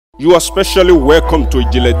You are specially welcome to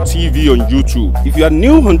iJINLEtv on YouTube. If you are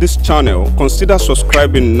new on this channel, consider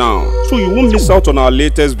subscribing now so you won't miss out on our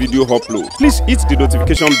latest video upload. Please hit the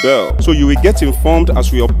notification bell so you will get informed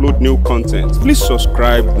as we upload new content. Please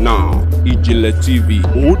subscribe now. iJINLEtv.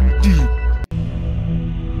 OD.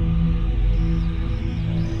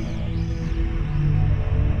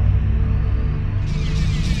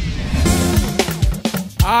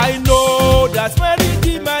 I know that many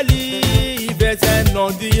Kimali and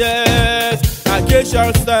on the earth, I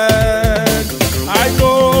shall stand. I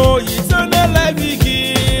know eternal life we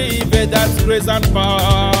give, that's grace and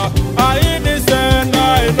power. I innocent,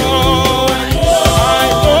 I know.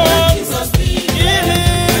 Jesus, He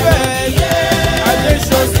liveth. I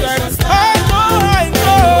shall stand. I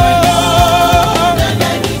know.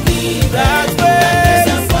 That's grace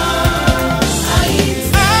and power. I know.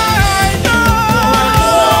 He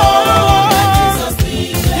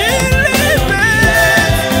liveth.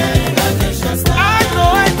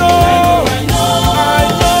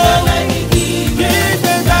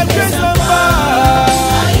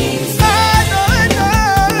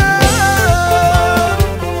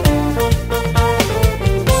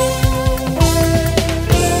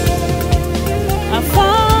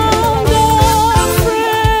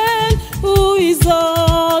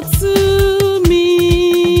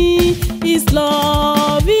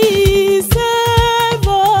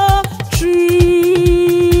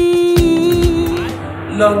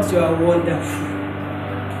 Lord, you are wonderful.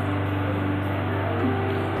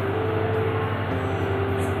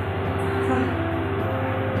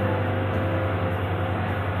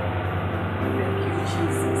 Thank you,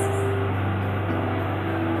 Jesus.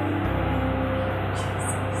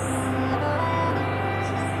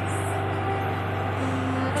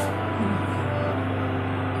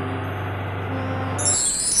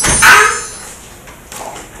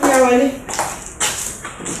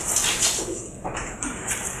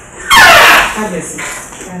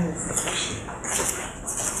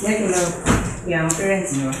 Yeah, my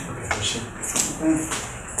parents know.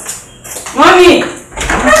 Mommy!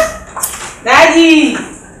 Daddy!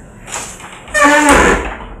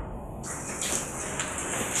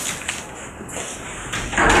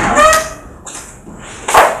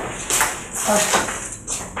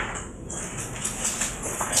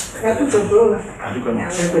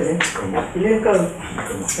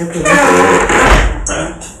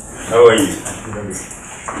 How are you?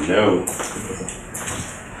 Hello.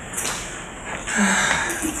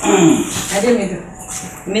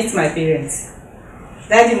 Meet my parents.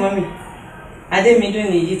 Daddy, mommy. Ademidu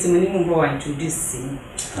need to introduce me.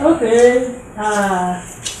 Okay.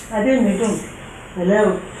 Ademidu.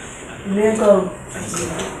 Hello. Welcome.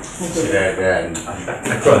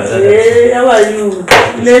 How are you?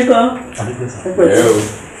 Welcome. Hello.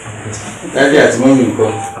 Daddy at mommy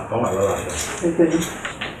come.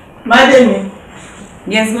 Madam.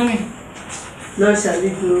 Yes, mommy. Lord shall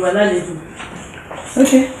lead you.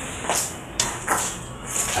 Okay.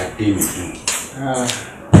 Ademidu.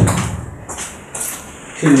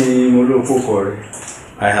 Kini mo lo foko re?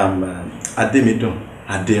 I am Ademidu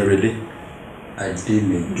Aderele.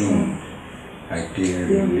 Ademidu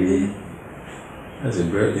Aderele. That's a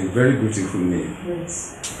very beautiful name. Yes.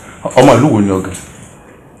 Ọmọ ìlú wo ni ọ̀gá?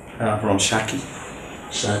 From Shaki.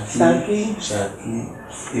 Shaki.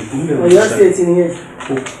 Ọ̀yọ́ state ni yes.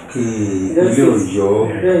 Okay. Ilé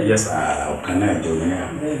Ọ̀yọ́. Yes. Ọ̀kan náà jọ ní à.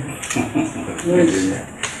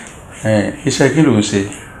 Iṣẹ́ kí ló ń ṣe?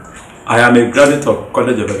 I am a graduate of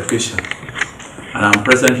College of Education and I'm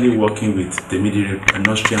presently working with the Enure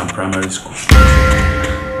Nursery and Primary School.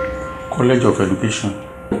 College of Education?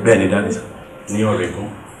 Bẹ́ẹ̀ni, that is ní Oregon.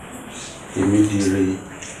 Enure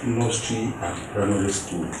Nursery and Primary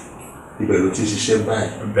School. Ibẹ̀ ló ti ṣiṣẹ́ báyìí.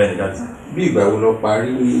 Bẹ́ẹ̀ni, that is. Bí ìgbà wo lọ parí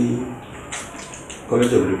ní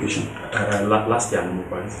College of Education? Last year ni mo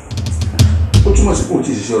parí. Ó túmọ̀ sí pé ó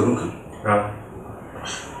ti ṣiṣẹ́ ọdún kan. Rárá.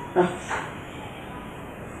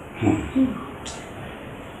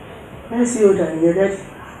 I see you down here, Daddy.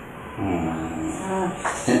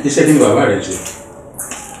 Iṣẹ́ kí ni bàbá rẹ̀ ṣe?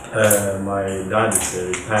 My dad is a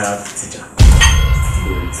retired teacher.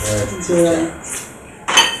 A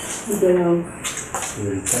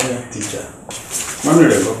retired teacher. Mami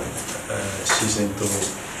rẹ̀ lọ. She's into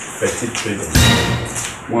petty trading.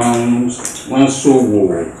 Wọ́n ṣòwò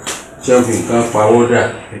ṣẹ́fì nǹkan pawọ́dà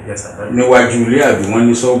níwájú ilé àbí wọ́n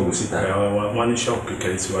ní ṣọ́ọ̀bù síta. Wọ́n ní ṣọ́ọ̀bù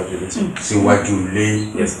kékeré síwájú ilé. Síwájú ilé.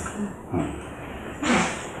 Yes.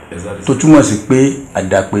 tó túmọ̀ sí pé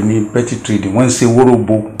àdàpè ní petty trade wọ́n ń ṣe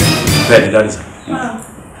wóróbo. Bẹ́ẹ̀ni, dáàdì sà.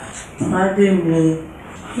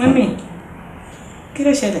 Mami, kí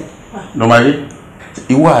ló ṣẹlẹ̀? Lọ́mọdé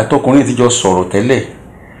ìwọ àtọkùnrin ti jọ sọ̀rọ̀ tẹ́lẹ̀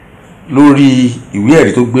lórí ìwé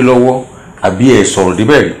ẹ̀rí tó gbé lọ́wọ́ àbí ẹ sọ̀rọ̀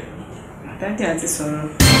débẹ̀ rí? Daddy àti sọ̀rọ̀.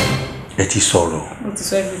 Ẹ ti sọ̀rọ̀. Ó ti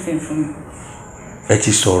sọ everything fún mi. Ẹ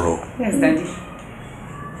ti sọ̀rọ̀. Yes, Daddy.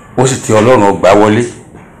 Ó sì ti Ọlọ́run gbà wọlé.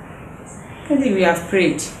 Daddy, we have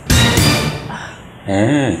prayed.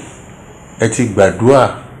 Ẹ ti gbàdúrà.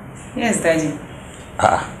 Yes, Daddy.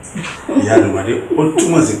 Ìyá Àlùmọ́dé, ó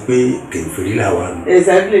túmọ̀ sí pé kèfèrí là wà nù.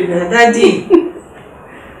 Exactly. Daddy.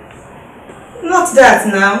 Not that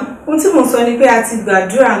now. Ohun tí mo sọ ni pé a ti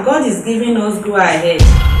gbàdúrà. God is giving us go ahead.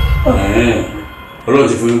 Ọlọ́run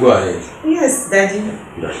ti fún yín go ahead. Yes, Daddy.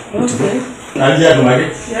 Okay. Ìyá Àlùmọ́dé.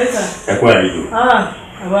 Yes, sir. Ẹ kú àlejò.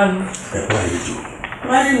 Àwa mi. Ẹ kú àlejò.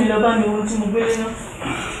 Wádìí mi lọ bá mi ohun tí mo gbélé náà.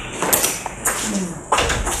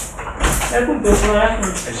 Ẹ kú ìjọba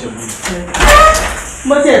arákùnrin. Ẹ ṣe mú.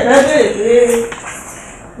 Mo ti ẹ̀fẹ́ bèèrè pé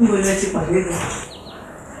níbo ilẹ̀ ti pàdé lọ.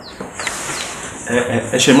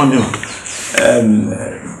 Ẹ ṣe mọ́ mi o.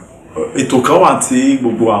 Ètò kan wà tí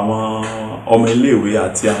gbogbo àwọn ọmọ iléèwé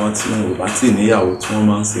àti àwọn tí wọn ò bá tí níyàwó tí wọ́n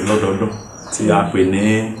máa ń ṣe lọ́dọọdún tí a pè ní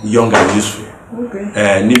Young and Useful.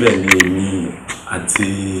 Níbẹ̀ ni èmi àti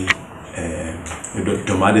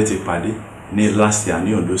Dọ̀mádé ti pàdé ní last year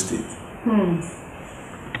ní Ondo State.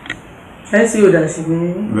 Ẹ sì ò dà sí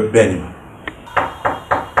mi. Bẹ́ẹ̀ ni ma.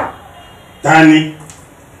 Tani.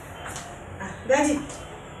 Daddy,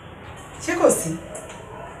 ṣé kò sí?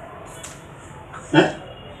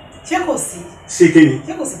 Ṣé kò sí? Ṣé kí ni?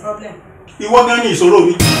 Ṣé kò sí problem? Ìwọ gan ni ìṣòro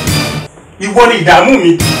mi. Ìwọ ni ìdààmú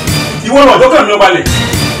mi. Ìwọ lọ́jọ́ kan mi ó balẹ̀.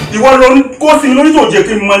 Ìwọ ló ń kó sí mi lórí tó jẹ́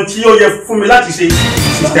kí n mọ tí ó yẹ fún mi láti ṣe.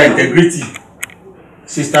 Sister Integrity,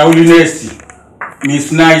 Sister Holiness,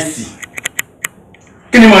 Miss Nice.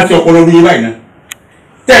 Kí ni máa ti ọpọlọ ru yín báyìí náà?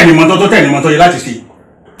 Tẹ́ẹ̀ni mọ́tọ́ yẹ láti ṣe.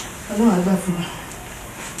 Ọlọ́run àgbà fún wa.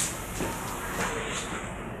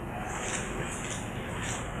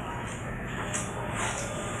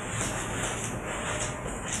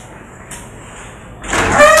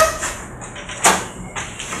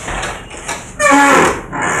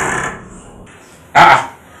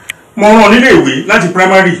 Mo rán nílé ìwé láti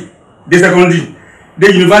primary dé secondary dé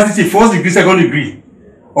university first degree second degree.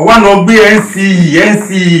 Ó wá lọ gbé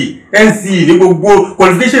NCE ní gbogbo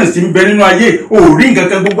qualifications tí ń bẹ nínú ayé. Ó rí nǹkan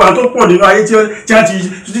kan gbogbo àwọn tó pọ̀ nínú ayé tí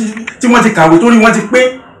wọ́n ti kàwé tó rí wọ́n ti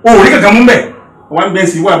pé. Ó rí nǹkan kan mú bẹ̀. Ó wá ń bẹ́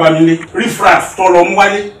sí wà bá mi lé. Refraf tó lọ mú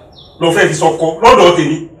wálé lọ fẹ́ fi sọkọ lọ́dọ̀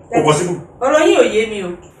tèmi. Kò possible. Ọ̀rọ̀ yín ò yé mi o.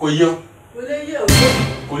 Kò yé ọ. Kò lè yé ọ.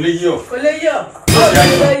 Kò lè yé ọ. Kò lè yé ọ. Kò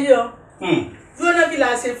lè yé ọ. Dúró náà kí la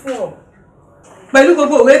ṣe fún ọ. Pẹ̀lú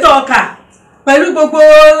gbogbo òwe tó kà, pẹ̀lú gbogbo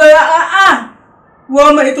wọ́n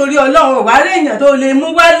ọmọ nítorí Ọlọ́run wà lẹ́yìn tó lè mú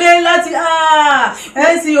wálé láti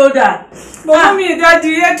NCO dà. Mommy,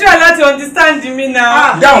 Daddy, ẹ try láti understand me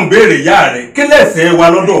now. Dáhùn béèrè ìyá rẹ̀, kí lẹ́sẹ̀ wa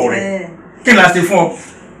lọ́dọ̀ rẹ̀? Kí la ṣe fún ọ?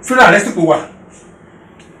 Fúnra rẹ̀ sípò wà.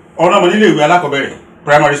 Ọ̀nà ọmọ nílé ìwé alákọ̀ọ́bẹ̀rẹ̀,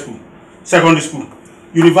 primary school, secondary school,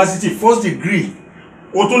 university, first degree,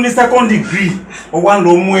 o tún ní second degree, o wá ń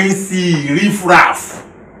lọ mú NCE refraf.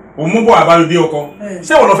 O mú bọ̀ àbá bí ọkọ.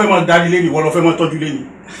 Ṣé wọ́n lọ fẹ́ mọ darí lé ni, wọ́n lọ fẹ́ mọ tọ́jú lé ni?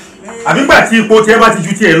 Àbí gbà tí ipò tí ẹ bá ti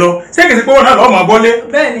ju tí ẹ lọ, ṣé kìí sí pé wọ́n náà lọ́ọ́ mọ̀ bọ́lé?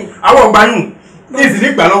 Bẹ́ẹ̀ni. Àwọn ọgbàyùn ní ìsìn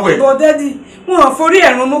nígbà lọ́wọ́ ẹ̀. But Daddy, wọn forí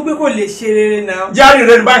ẹ̀rùn mú pé kò lè ṣe rere náà. Járe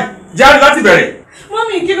rẹ̀ ní báyìí, járe láti bẹ̀rẹ̀.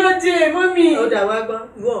 Mommy, kí ló dé, Mommy? Ó dà wá gbọ́,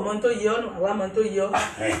 ìwọ ọmọ tó yẹ ọ́nà, àwa ọmọ tó yẹ ọ́.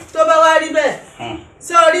 Tó bá wá rí bẹ́ẹ̀,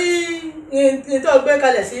 sọ́ọ́rí ìtọ́ gbé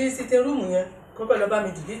kalẹ̀ sí sitting room yẹn, kọ́kọ́ lọ bá mi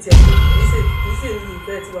dìde tiẹ̀ kìí ṣe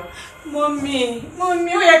ìfẹ́ tiwa. Mommy,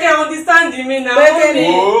 ó yẹ kí ẹ understand mi náà. Bẹ́ẹ̀ni.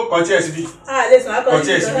 Ó kọtí ẹ̀ síbi. A lè sùn akọni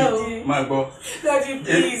Kọtí ẹ̀ síbi. Máa gbọ́. Daddy,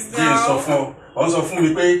 please now. Jẹ́ sọ fún ọ. Ọ sọ fún mi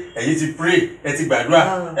pé ẹ̀yin ti pray, ẹ ti gbàdúrà.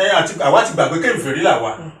 Àwa ti gbàgbé kèfèrí là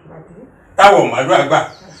wà. Táwọn ọmọ àdúrà gbà.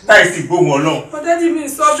 Táì sì gbóhùn Ọlọ́run. But Daddy, mi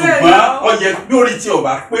sọ bẹ́ẹ̀ Ṣùgbọ́n náà. ó yẹ bí orí tí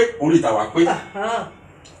ọba pé orí tàwa pé.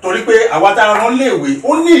 Torí pé àwa tá a rán léèwé,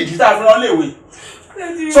 ó ní ìdí tá a fi rán léèwé.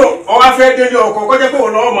 So ọ wá fẹ́ délé ọkọ kó jẹ́ pé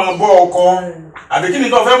òun lọ́wọ́ máa bọ́ ọkọ. Àbí kí ni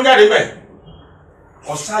tó fẹ́ mú jáde bẹ̀?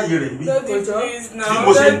 Ọ̀sáyé rẹ̀ bí. Daddy, please now. Bí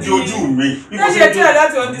mo ṣe ń di ojú mi. Daddy, ẹ try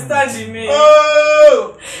láti understand me.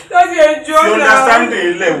 Daddy, ẹ jọ̀ọ́ Fi náà. understanding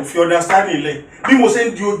ilẹ̀ ò fi understanding ilẹ̀. Bí mo ṣe ń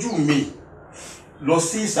di ojú mi lọ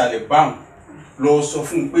sí ìsàlẹ̀ báhùn lọ sọ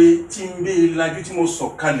fún un pé tí ń bẹ́ lajú tí mo sọ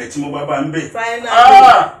kalẹ̀ tí mo bá ń bẹ̀.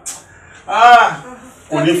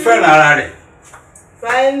 Kò ní fẹ́ràn ara rẹ̀.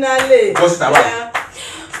 Finally.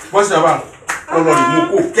 Bọ́sítà bá lọ́lọ́ rí mú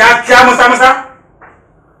kó kíákíá mọ́sámọ́sá.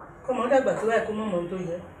 Kọ́mọ dàgbà tó báyìí kó mọ̀ tó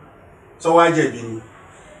yẹ. Sọ wá jẹ̀bi ni.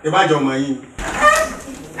 Ẹ bá jọ ọmọ yín.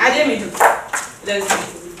 Adémidù, let's go.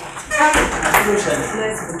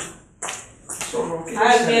 Let's go. I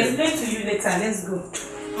will explain to you later. Let's go.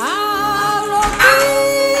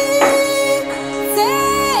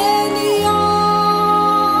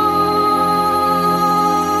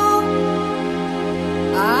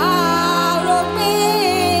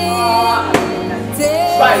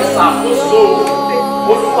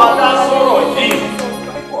 Olúwa dá sọ̀rọ̀ yìí.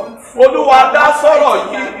 Olúwa dá sọ̀rọ̀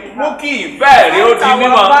yìí. Mú kí ìfẹ́ rẹ ó di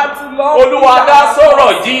mímọ́. Olúwa dá sọ̀rọ̀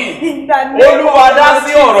yìí. Olúwa dá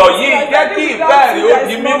sí ọ̀rọ̀ yìí. Jẹ́ kí ìfẹ́ rẹ ó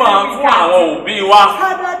di mímọ́ fún àwọn òbí wa.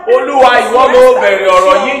 Olúwa ìwọ ló bẹ̀rẹ̀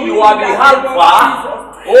ọ̀rọ̀ yìí. You are the Alpha.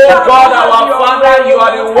 Oh God, our Father, you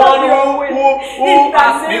are the one who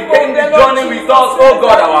has begun the journey with us. Oh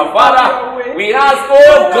God, our Father, we ask,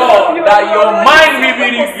 oh God, that your mind will be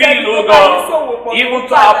revealed, oh God, even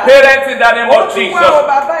to our parents in the name of Jesus.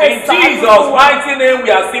 In Jesus' mighty name,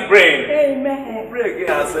 we are still praying. Amen. Pray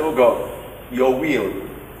again and say, oh God, your will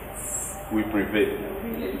prevail.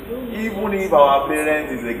 Even if our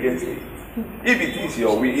parents is against it. If it is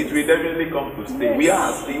your will, it will definitely come to stay. We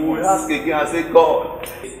ask, we will ask again and say, God,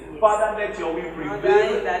 Father, let your will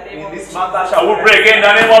prevail in this matter. Shall we pray again in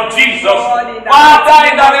the name of Jesus? Father,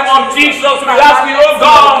 in the name of Jesus, we ask you, oh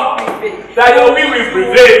God, that your will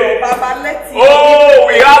prevail. Oh,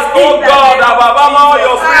 we ask, oh God, that Baba,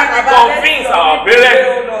 your spirit will convince our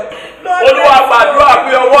parents. Olúwa gbàdúrà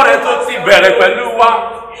pé ọwọ́ rẹ tó ti bẹ̀rẹ̀ pẹ̀lú wa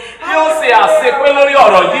yóò ṣe àṣepé lórí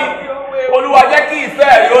ọ̀rọ̀ yìí. Olúwa jẹ́ kí ìfẹ́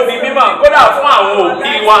rẹ ó di mímọ́ kódà fún àwọn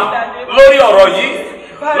òbí wa lórí ọ̀rọ̀ yìí.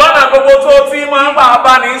 Lọ́nà gbogbo tó ti máa ń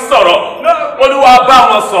bá ní sọ̀rọ̀, Olúwa bá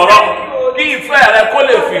wọn sọ̀rọ̀ kí ìfẹ́ rẹ kó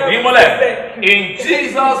lè fìdí múlẹ̀. In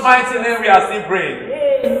Jesus' mighty name we are still praying.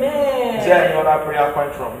 Amen. Is there any other prayer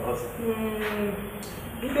point from us?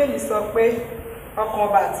 Bíbélì sọ pé ọkàn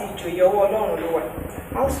ọba àti ìjòyè ọwọ́ Ọlọ́run ló wà.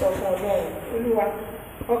 A ó sọ fún Ọlọ́run, Olúwa,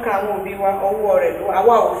 ọkàn àwọn òbí wa ọwọ́ rẹ̀ ló wà.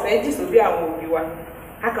 Àwa ò fẹ́ jìsò bí àwọn òbí wa.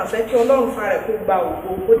 A kàn fẹ́ kí Ọlọ́run fara kó gba ògo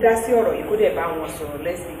kó dá sí ọ̀rọ̀ yìí kó dẹ̀ bá wọn sọ̀rọ̀.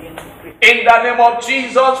 Let's begin to pray. In the name of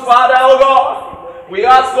Jesus, Father, oh God, we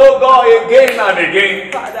ask, oh God, again and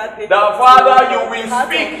again, that Father, you will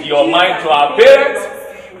speak your mind to our parents.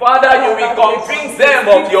 Father, you will convince them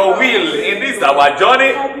of your will in this our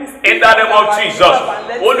journey. In the name of Jesus.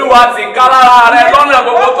 Olúwa ti kálára rẹ lọ́nà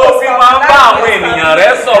gbogbo tó fi máa ń bá àwọn ènìyàn rẹ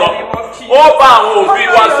sọ̀rọ̀. Ó bá àwọn òbí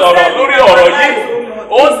wa sọ̀rọ̀ lórí ọ̀rọ̀ yìí.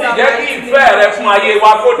 Ó sì jẹ́ kí ìfẹ́ rẹ fún ayé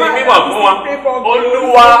wa kó di mímọ̀ fún wa.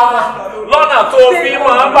 Olúwa lọ́nà tó fi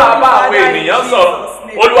máa ń bá àwọn ènìyàn sọ̀rọ̀.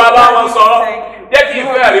 Olúwa bá wọn sọ̀rọ̀. Jẹ́ kí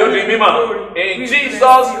ìfẹ́ rẹ ó di mímọ̀. In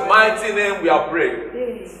Jesus' mighty name we are praying.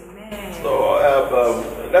 So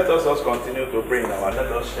let us just continue to pray now and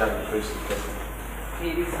let us share the grace together.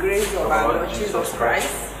 May the grace of our Lord Jesus Christ,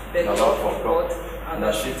 the love of God, and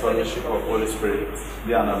the sweet fellowship of Holy Spirit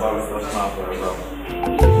be and abide with us now and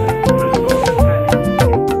forever.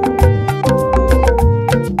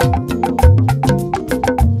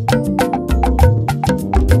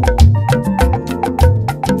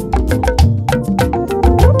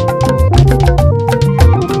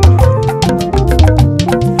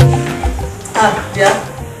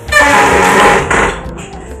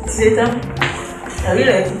 Are you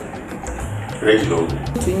ready? Ready, Lord.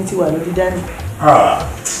 Twenty one, you done.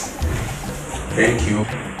 Thank you.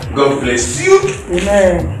 God bless you.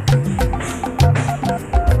 Amen.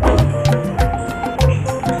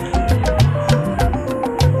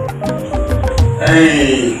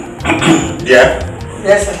 Hey, yeah.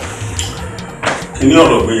 Yes, sir. Kí ni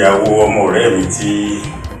ọ̀rọ̀ ìgbéyàwó ọmọ ọ̀rẹ́ mi tí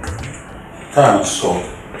tá à ń sọ?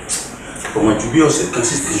 Ọmọ ju bí ọ̀sẹ̀ kan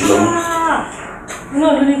sí ti lọ mọ́. No,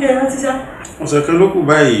 ló ní kí ẹ rántí sá. Ọ̀sẹ̀ kan ló kù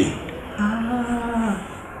báyìí.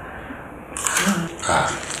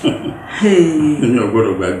 Èmi ò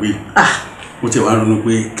gbọ́dọ̀ gbàgbé. Mo ti wá ronú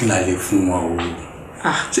pé kí la lè fún wọn o.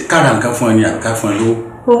 Ṣé kára nǹkan fún ẹ ní àbíká fún ẹ lówó?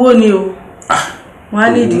 Owó ni o. Wọ́n á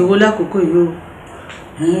ní ìdí owó lákòókò yìí o.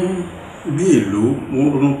 Bí èlò mo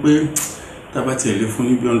ronú pé tá bá tiẹ̀ lè fún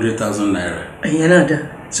ní bí 100,000 naira. Ìyẹn náà dá.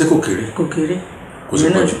 Ṣé kò kéré? Kò kéré. Kò sí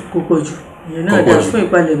pọ̀ jù. Kò pọ̀ jù. Ìyẹn náà dá fún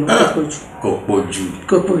ìpalẹ̀mọ́ kò pọ̀ jù. Kò pọ̀ jù.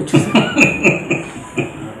 Kò pọ̀ jù.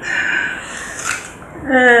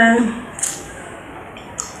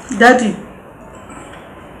 Daddy,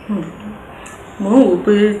 mo ń wò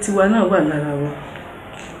pé tiwa náà wà lára wa.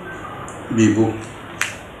 Bíbó.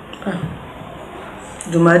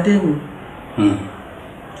 Dùmádé mi.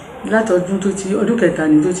 Látọdún tó ti ọdún kẹta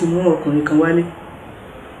ni tó ti mú ọkùnrin kan wálé.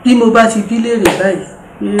 Bí mo bá ti bí léèrè báyìí,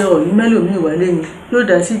 pé ọ̀ní mẹ́lòmíì wálé ni, yóò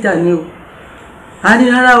dá síjà ní o. A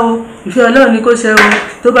ní rárá o, ìfẹ́ Ọlọ́run ni kó ṣe o,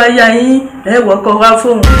 tó bá yá yín, ẹ wọ́kọ̀ wá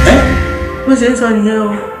fóun. Bó ṣe ń sọ nìyẹn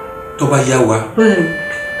o. Tó bá yá wa.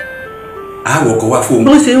 A wọ́kọ̀ wá fóun.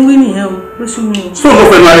 Bó ṣe ń wí nìyẹn o, bó ṣe ń wí. Sọ ló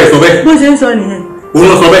fẹ́ máa rẹ̀ sọ bẹ́ẹ̀. Bó ṣe ń sọ nìyẹn. Òun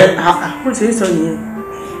ló sọ bẹ́ẹ̀. Bó ṣe ń sọ nìyẹn.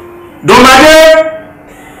 Dùmádé.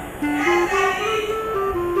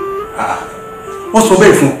 Wọ́n sọ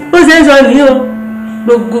bẹ́ẹ̀ fún. Bó ṣe ń sọ nìyẹn o.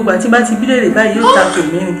 Gbogbo ìgbà tí bá ti bí léèrè báyìí yóò ta kò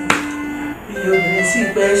mí ni. Iye obìnrin sì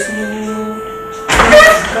pẹ́ sí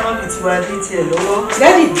káwọn fi tiwa dé tiẹ̀ lọ́wọ́.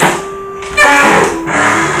 Dádì.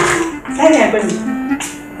 Dádì ẹgbẹ́ mi.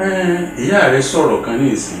 ìyá rẹ sọ̀rọ̀ kan ní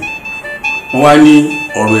ìsìn wọ́n wá ní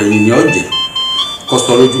ọ̀rọ̀ ẹ̀yìn ní ọ̀jẹ̀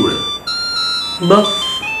kọ́sọ́ lójú rẹ̀. gbọ́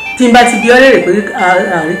tí n bá ti bí ọ léèrè pé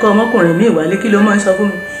àríkọ́ ọmọkùnrin mi ìwálé kí ló máa ń sọ fún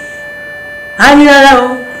mi. a ní rárá o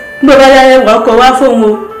nígbà bá yára wà ọkọ̀ wá fóun o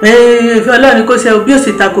ìfẹ́ ọlọ́run kó ṣe o bí ó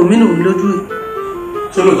sì takò mí nù lójú rẹ̀.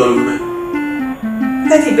 ṣé lóòótọ́ ló ń bẹ.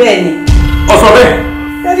 dádì bẹ́ẹ̀ ni. ó sọ bẹ́ẹ̀.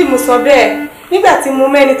 dádì mo sọ bẹ́ẹ̀ nígbà tí mo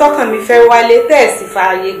mẹ́ni tọ́kàn mi fẹ́ wálé tẹ́ ẹ̀ sì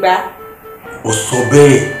fààyè gbà. ó sọ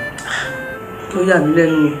bẹ́ẹ̀. tó yà mí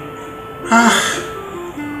lẹ́nu o.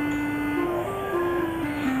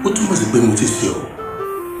 ó túmọ̀ sí pé mo ti ṣe ọ́.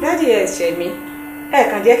 dádì ẹ̀ ṣẹ̀ mí ẹ̀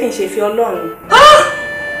kàn jẹ́ kí n ṣe fi ọlọ́run.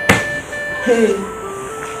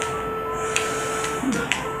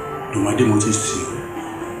 Dùmádé mo ti ṣe ọ́.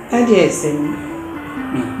 dádì ẹ̀ ṣẹ̀ mí.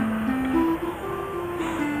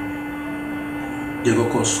 jẹ́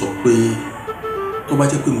kọ́kọ́ sọ pé tó bá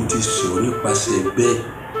jẹ́ pé mo ti ṣe ọ́ nípasẹ̀ bẹ́ẹ̀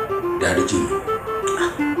dáríjì mi.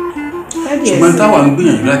 ṣùgbọ́n táwa ń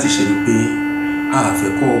gbìyànjú láti ṣe ni pé a fẹ́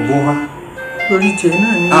kó o bọ́ wá. orí tiẹ̀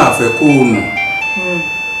náà ni. a fẹ́ kó o nù.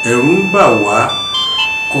 ẹ̀rù ń bà wá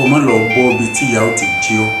kó o má lọ bọ́ ibi tí ìyá ó ti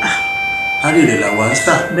jí ọ́. àrí rẹ̀ làwa ń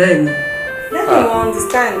sà. bẹ́ẹ̀ni. dádì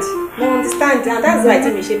mo understand and that's why tí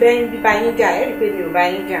mi ṣe bẹ́ẹ̀ ń bí bá yín jà ẹ̀ rí i pé mi ò bá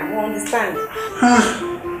yín jà mo understand.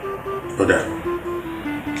 ọ̀dà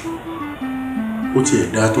ó tiẹ̀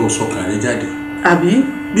dá tó sọkàn rẹ jáde. àbí.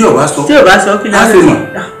 bí o bá sọ tí o bá sọ kí ló ń mọ̀.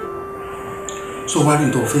 sọ wá ní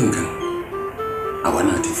tó fẹ́ nǹkan àwa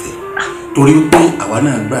náà ti fẹ́ torí pé àwa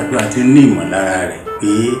náà gbàdúrà ti ní ìmọ̀lára rẹ̀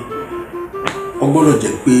pé ó gbọ́dọ̀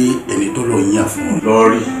jẹ́ pé ẹni tó lọ yàn fún ọ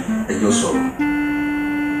lọ́ọ̀rì ẹjọ́ sọ̀rọ̀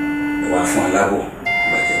ẹ wá fún alábọ̀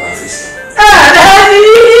ìgbàjẹ́ bá fèsì. Daddy!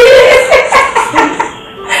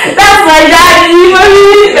 That's my daddy! Mommy!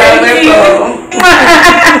 Thank you!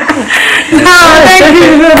 No, thank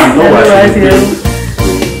you!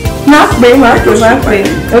 Má pè.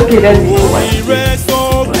 Okay, daddy.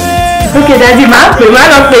 Okay, daddy, má pè, má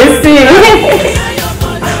lọ pè sí.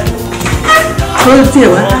 ó tiẹ̀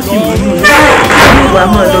wá láti mọ̀ ní ìwà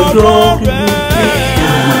máa lọ́jọ́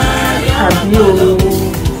àbí o.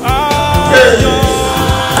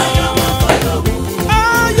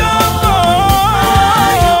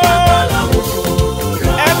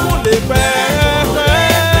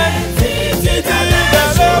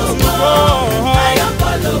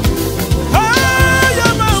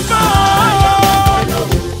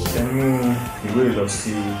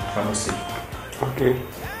 sí pharmacy.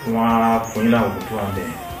 Wọ́n á fún yín láwọn òògùn tó wà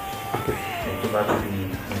bẹ́ẹ̀. Ẹni tó bá tóbi ní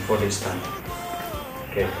 4 days time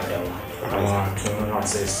kẹ́ ẹ̀ padà wá. Àwọn àtún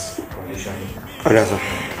access condition yìí. Ọ̀dà sọ.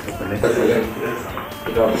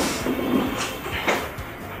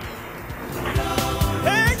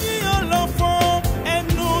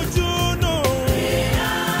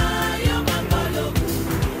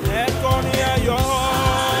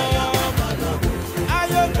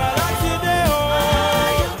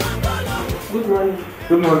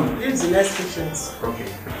 Good morning. This is the next patient. Okay.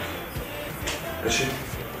 Actually,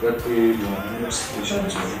 that way the next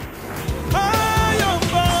patient.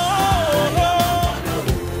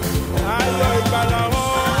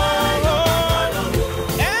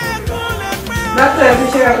 Doctor, ẹ fi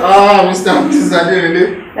ṣe rẹ. Mr. Adéyẹlé.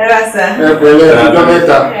 Ẹ ra sá. Ẹ pẹ̀lẹ́ ọjọ́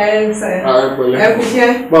mẹ́ta. Ẹ sá. Ẹ pẹ̀lẹ́. Ẹ fi ṣe.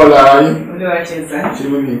 Báwo lára yín? Olúwa ṣe sá. Ṣé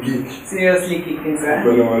ló ní kík? Seriously kicking sá.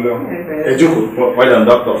 Pẹ̀lẹ́ wọn lọ. Ẹ jókòó. Well done,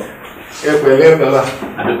 doctor. Ẹ pẹ̀lẹ́ Bella.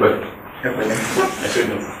 Adúpẹ́. Ẹ pẹ̀lẹ́. Ẹ ṣé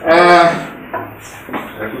gan.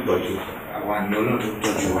 Ẹ kú tọ́jú. Àwọn àna olóòtú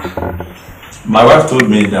tọ́jú wa. My wife told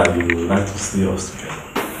me that you would like to see us together.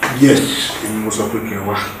 Yes, mo sọ pé kí n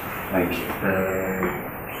wá. Thank you.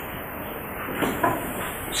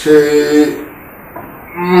 Ṣé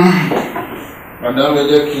madam ẹ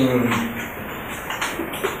jẹ́ kí n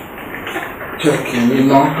check in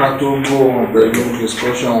náà ká tó go on pẹ̀lú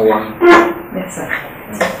discussion wa. Yes, sir.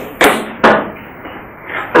 Thank you.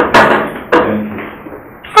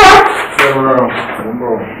 Ṣé o rà ó ń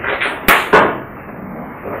bọ̀?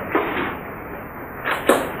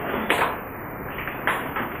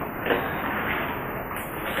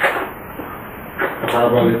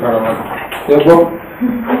 Farabalẹ̀. Ṣé gbọ́?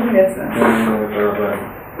 Yes, sir. Farabalẹ̀.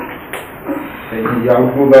 Ẹ̀yin ìyá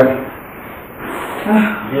arúgbó báyìí.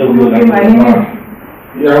 Gbogbo bí màá nínú.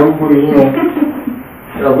 Ìyá arúgbó ni yín o.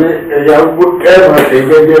 Ṣàbí ẹ̀yà arúgbó kẹ́ẹ̀mà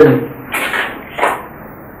ẹ̀gbẹ́gbẹ́ mi.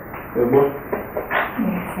 Ṣé gbọ́?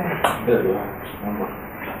 Yes, sir. Bẹ́ẹ̀ lọ, wọ́n bọ̀.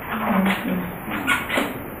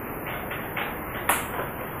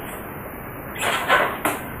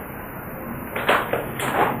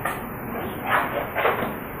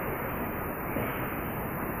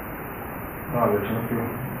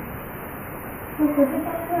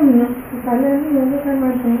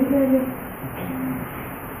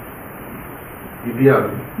 Ibi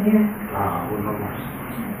àbí? Yeah. Ó normal.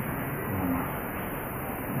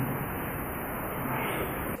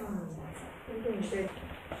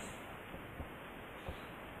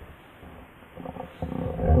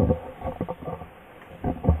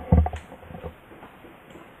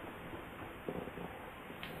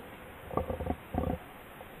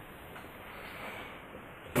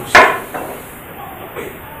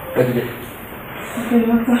 Okay,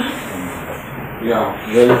 doctor. Yeah,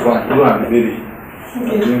 very fine. You and the baby.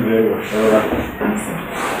 Okay. Doing very well. Thanks, sir.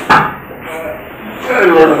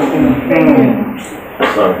 Very well.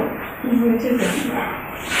 Sorry.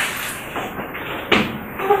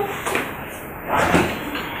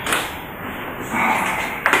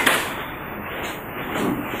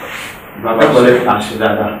 Baba Bole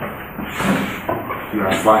Ashidada. You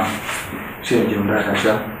are fine. Change your data,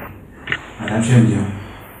 sir. I'm changing.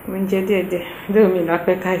 When you did, do me like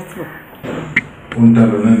a kite.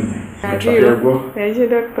 Thank you,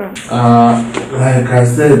 doctor. Like I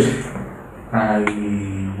said, I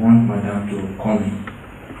want Madam to call me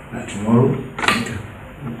tomorrow.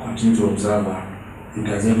 We'll continue to observe her. If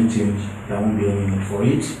there's any change, there won't be any need for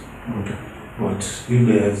it. Okay. But if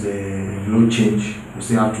there's no change, we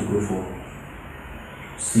still have to go for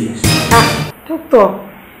CS. Doctor.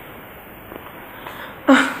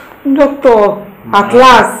 Doctor, at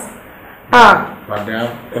last. Madam,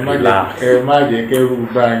 my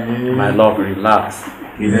love, relax.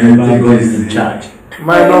 God is in charge.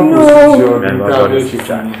 My love is in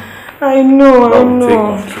charge. I know.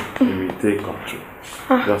 We will take control.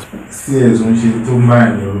 Just CS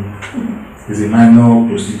is a minor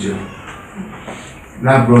procedure.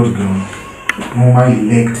 That blood gun, normal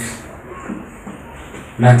elect.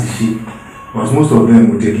 That is she. Because most of them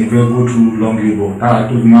will take him go through long labor. That I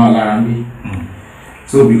told him ALARIWO.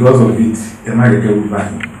 So because of it,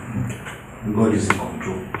 God is in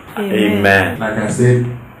control. Amen. Like I said,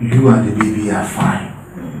 you and the baby are fine.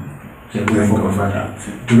 So I'm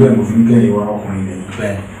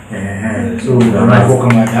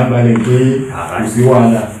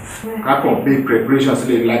going to big preparations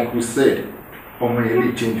like we said. I'm going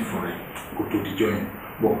to change for it. Go to the joint.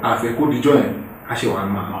 But after I go to the joint, I should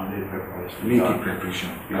make a preparation.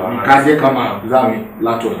 You can't come out without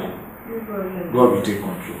later. God will take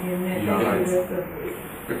control.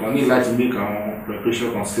 I need like to make our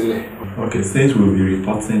preparation concealer. Okay, since we'll be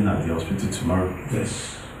reporting at the hospital tomorrow,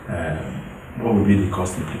 Yes. What will be the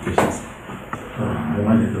cost implications? The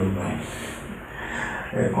money don't buy.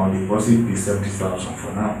 On deposit be 70,000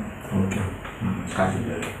 for now. Okay.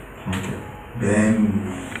 Okay. Then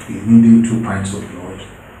we need 2 pints of blood.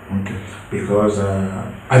 Okay. Because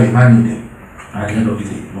I demand them at the end of the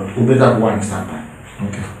day. But we better go and start time.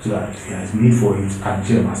 Okay. So that there is need for it and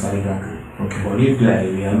share my salary back. Okay. But if we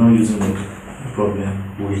are not using it, no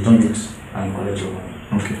problem, we'll return it and collect your money.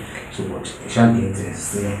 Okay. So but we shall get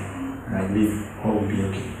stay and I believe all will be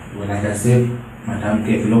okay. But like I said, Madam K,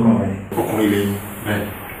 if you look on my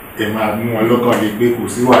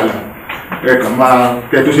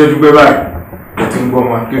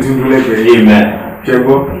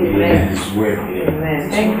Amen. Is well. Amen.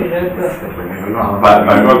 Thank you, doctor. By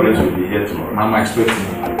God grace will be here tomorrow. Mama expecting.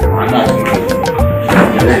 I'm not.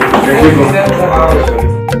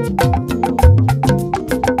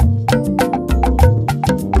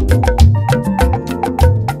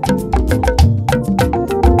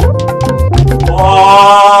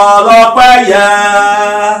 Ọlọ́pẹ́ yẹ,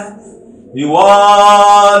 ìwọ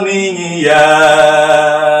níyìn yẹ,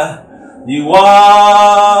 ìwọ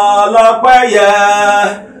ọlọ́pẹ́ yẹ,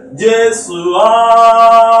 Jésù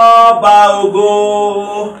ọba ògo.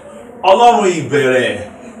 Ọlọ́run ìbẹ̀rẹ̀,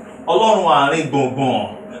 Ọlọ́run àárín gbùngbùn,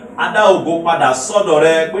 a dá ògo padà sọ́dọ̀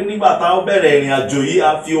rẹ pé nígbà tá ó bẹ̀rẹ̀ ìrìn àjò yìí a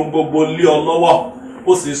fi ohun gbogbo lé ọ lọ́wọ́. Ó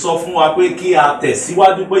sì sọ fún wa pé kí a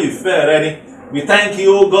tẹ̀síwájú pé ìfẹ́ rẹ ni. We thank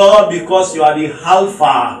you, O God, because you are the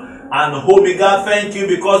Alpha and Omega. Thank you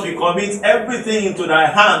because we commit everything into thy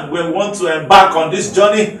hand when we want to embark on this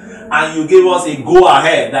journey and you gave us a go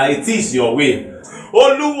ahead that it is your way.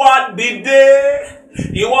 Olúwa dìde,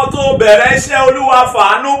 ìwọ tó bẹ̀rẹ̀ iṣẹ́ Olúwa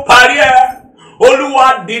fàánú parí ẹ̀.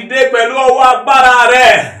 Olúwa dìde pẹ̀lú ọwọ́ agbára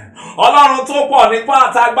rẹ̀. Ọlọ́run tó pọ̀ nípa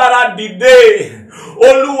àtagbára dìde.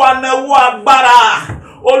 Olúwa nawọ́ agbára.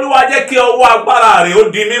 Olúwa jẹ́ kí ọwọ́ agbára rẹ̀ ó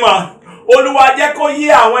di mímọ́. Olúwa jẹ́ kó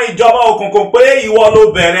yé àwọn ìjọba òkùnkùn pé ìwọ ló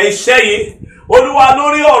bẹ̀rẹ̀ iṣẹ́ yìí. Olúwa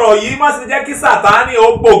lórí ọ̀rọ̀ yìí má sì jẹ́ kí Sátánì ó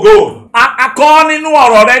gbògo. A kọ nínú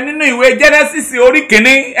ọ̀rọ̀ rẹ nínú ìwé Genesis orí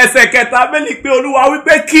 1 ẹsẹ̀ 3 bẹ́ẹ̀ni pé Olúwa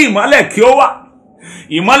wípé kí ìmọ́lẹ̀ kí ó wà.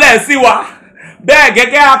 Ìmọ́lẹ̀ sì wà. Bẹ́ẹ̀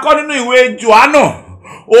gẹ́gẹ́ a kọ nínú ìwé Jòhánù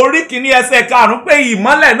orí 1 ẹsẹ̀ 5 pé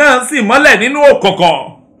ìmọ́lẹ̀ náà sì mọ́lẹ̀ nínú òkùnkùn.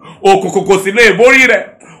 Òkùnkùn kò sì lè borí rẹ̀.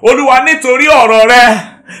 Olúwa nítorí ọ̀rọ̀ rẹ,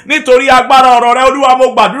 nítorí agbára ọ̀rọ̀ rẹ, Olúwa mo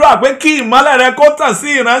gbàdúrà pé kí ìmọ́lẹ̀ rẹ kó tàn sí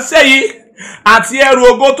ìránṣẹ́ yìí àti ẹrù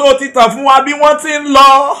ògo tó ti tàn fún wa bí wọ́n ti ń lọ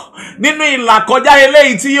nínú ìlàkọjá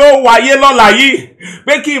eléyìí tí yóò wáyé lọ́la yìí,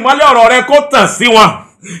 pé kí ìmọ́lẹ̀ ọ̀rọ̀ rẹ kó tàn sí wọn,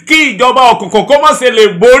 kí ìjọba òkùnkùn kó má ṣe lè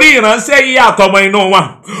borí ìránṣẹ́ yìí àtọmọ inú wọn.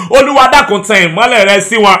 Olúwa dákun tàn ìmọ́lẹ̀ rẹ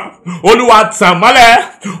sí wọn, Olúwa tàn mọ́lẹ̀,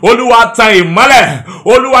 Olúwa tàn ìmọ́lẹ̀,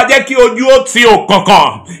 Olúwa jẹ́ kí ojú ó ti òkùnkùn,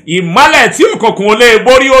 ìmọ́lẹ̀ tí òkùnkùn ò lè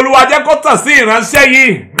borí, Olúwa jẹ́ kó tàn sí ìránṣẹ́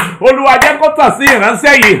yìí, Olúwa jẹ́ kó tàn sí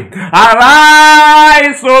ìránṣẹ́ yìí.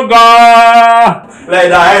 Arise, O God, let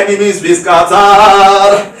thy enemies be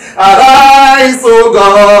scattered. Arise, O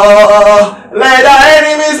God, let thy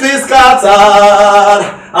enemies be scattered.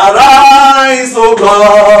 Arise, O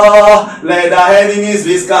God, let thy enemies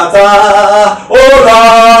be scattered. Oh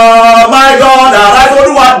Lord, my God, arise.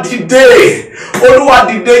 Olúwa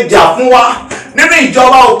dìde jà fún wa nínú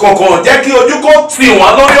ìjọba òkùnkùn, jẹ́ kí ojú kó tì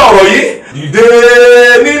wọ́n lórí ọ̀rọ̀ yìí. Dìde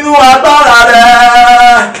nínú agbára rẹ,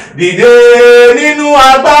 dìde nínú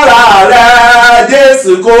agbára rẹ,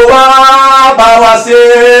 Jésù kó wá bá wa ṣe.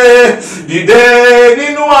 Dìde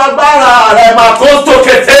nínú agbára rẹ, Makosto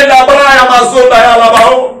Ketela Braya Mazoda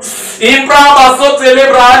Yalabao, Ibra Masote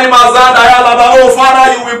Lebrani Mazada Yalabao.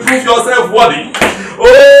 Father, you will prove yourself worthy.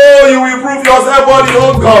 Oh, you will prove yourself worthy,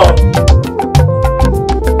 oh God.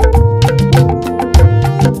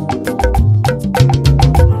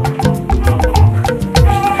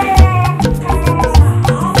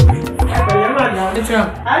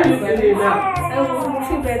 How you feeling now? I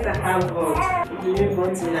feel better. Thank God. You need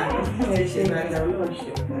one thing now.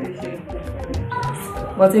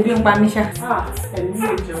 But ebi ń pa mí ṣá. Ẹni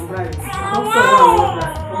lè jẹun báyìí. Wọ́n sọ̀rọ̀ àwọn ọ̀gá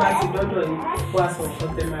tó bá ti dọ́dọ̀ yìí wá sọ ọ̀kan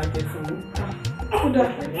tẹ máa jẹ fún mi.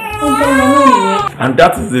 And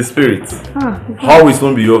that is the spirit. How will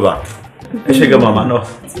soon be over. Ẹ ṣe gan mama náà.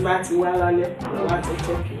 Tí bá ti wá lálẹ́, wá ti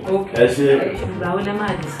tọ́kì. Ẹ ṣe. Ìgbà wo lẹ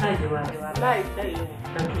máa decide wa? Láìpẹ́ yìí.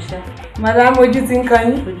 Madam, ojú ti ń kan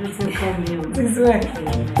yín. Ojú ti ń kan mi o. Ti sún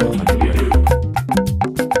ẹ̀.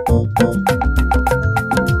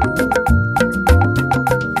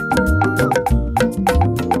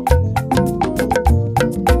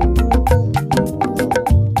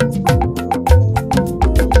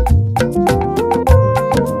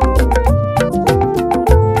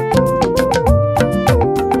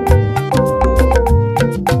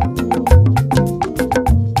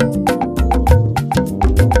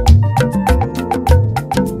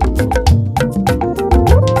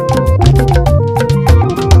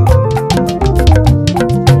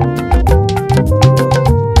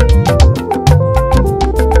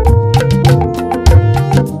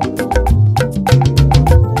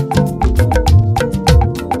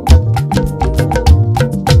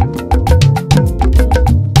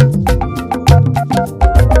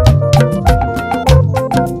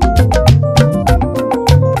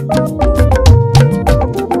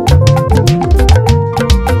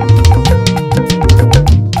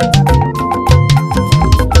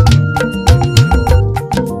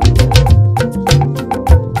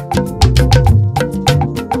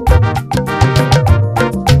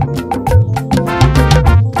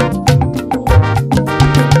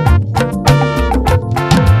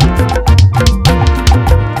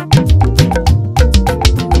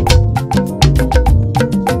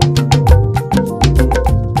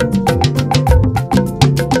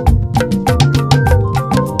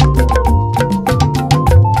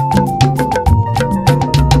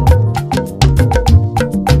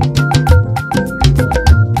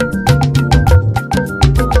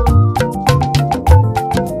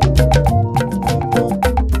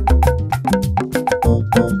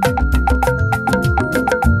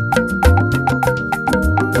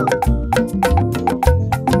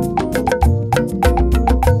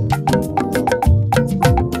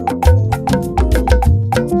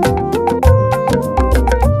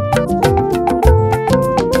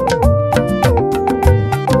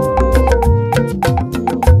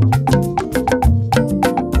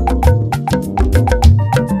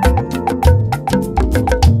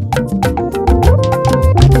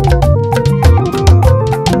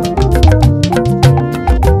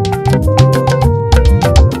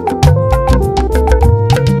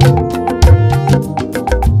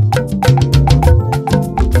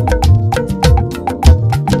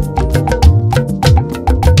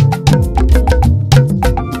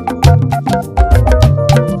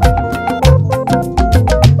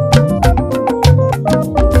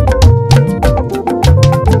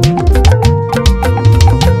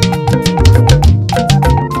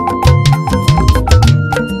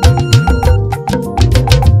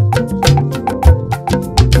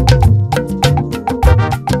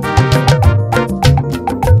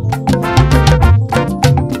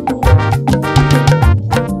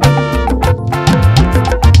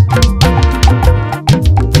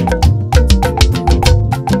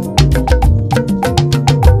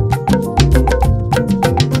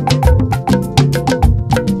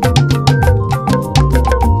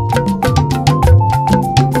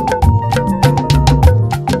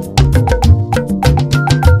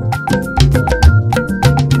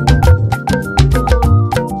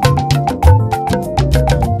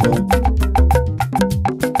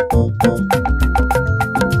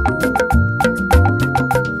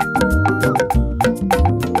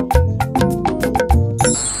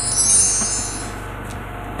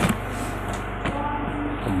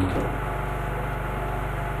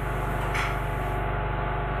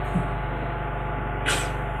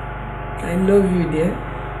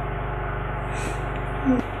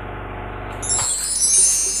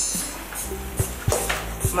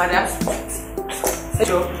 Madam,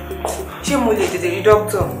 ṣé mo lè tètè rí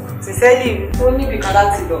doctor? Sincerely, ó níbi kan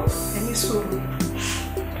láti lọ. Ẹni sùúrù.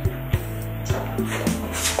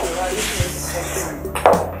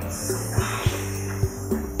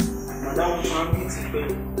 Madam, máa ń bí ti pẹ́.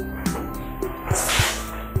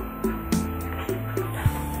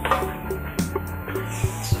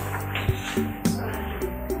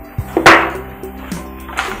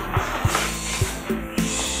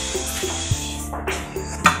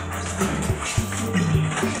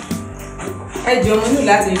 Ẹ jọ̀ọ́ mo ní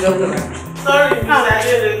láti rí doctor. Sorry, Mr.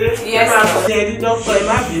 Adelele. Yes, ma ko te rí doctor, ẹ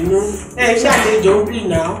má bínú. Ẹ ṣàlejò bí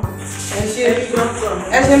now. Ẹ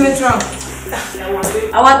ṣe matron.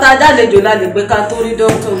 Àwa tá jálejò la lè gbé ká tó rí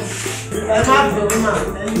doctor. Ẹ má bínú mà.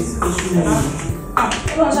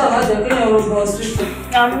 Ó ṣe àwájọ kí ni orúkọ hospital.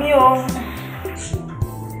 Àmì o.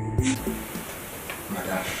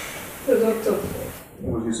 Madam. Doctor.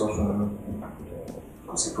 Mo ti sọ fún mi.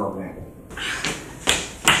 Kò sí problem.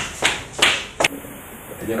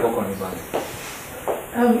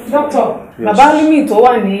 Doctor, bàbá Limi tó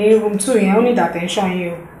wà ní room 2 yẹn ó ní attention yìí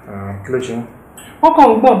o. Kí ló ṣe? Wọ́n kàn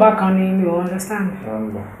ń gbọ̀n bákan ni mi ò understand. Wọ́n ń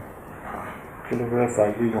gbọ̀n. Kí ló fẹ́ fà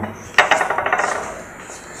gbígbọ̀n?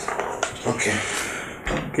 Ok.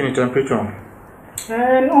 Kí ni temperature?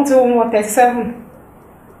 Wọ́n ti wọ́n 37.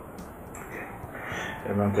 Ẹ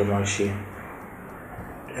máa tẹ́ máa ṣe.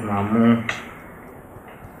 Ẹ máa mú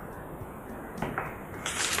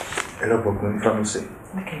ẹlọ́pọ̀gbọ́n ní pharmacy.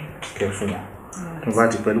 Kẹ́ fún wọn. Mo bá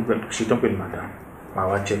ti pẹ̀lú ṣe tán pẹ̀lú madam. Màá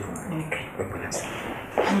wá check wọn. Pẹ̀pẹ̀lẹ̀.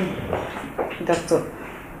 Doctor.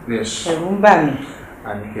 Yes. Ẹ̀rù ń bà mí.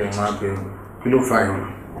 A ní kí ẹ máa bẹ̀rù. Kí ló fa ẹ̀rù?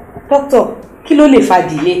 Doctor, kí ló lè fa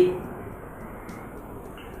delay?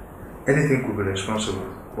 Anything could be responsible.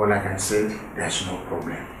 But like I said, there's no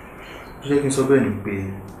problem. Ṣé kí n sọ bẹ́ẹ̀ ni pé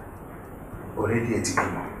already ẹ ti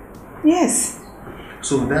bímọ? Yes.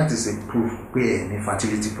 So that is a proof pé any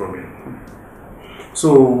fertility problem. So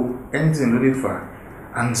anything ló lè fà,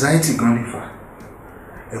 anxiety gan lè fà,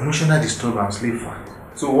 emotional disturbance lè fà.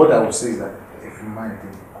 So what I would say is that if you mind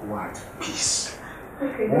it, go at peace.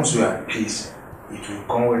 Okay. Once you are at peace, it will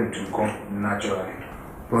come when it will come naturally.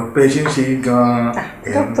 But patience ṣe gan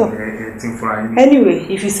thing for you. Anyway,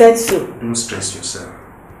 if you said so. Don't stress yourself.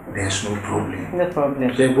 There's no problem. No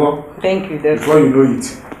problem. Thank you, Doctor. Before you know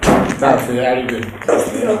it, that's very good.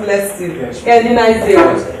 God bless you. Yeah, nice day.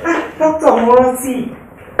 Doctor, mo rántí.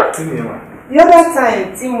 The other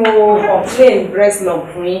time, tí mo complain breast lump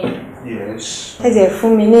fún yín. Yes. Ẹ jẹ́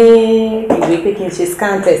fún mi ní ìwé pé kí n ṣe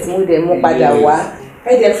scan test mo dẹ̀ mú padà wá.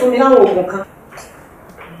 Ẹ jẹ́ fún mi láwọn oògùn kan.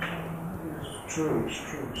 True.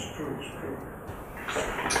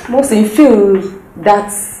 Mo sì ń feel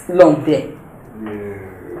that lump there.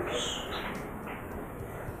 Yes.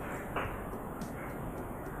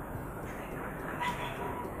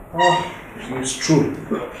 It's true.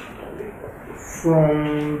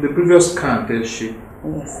 From the previous scan test sheet,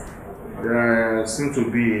 yes, there seems to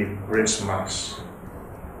be a breast mass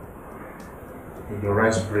in your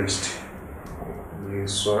right breast, the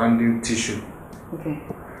surrounding tissue. Okay.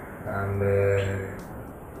 And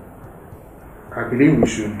I believe we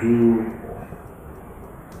should do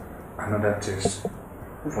another test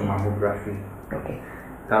for mammography. Okay.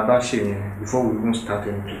 Before we even start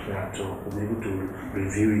anything at all, we'll be able to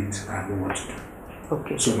review it and know what to do.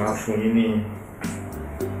 Okay. So, my phone,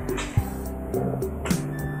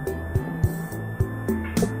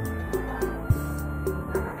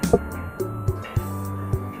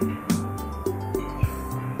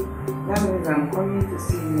 that means I'm coming to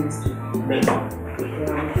see you next week. Okay,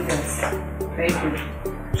 I'll do that. Thank you.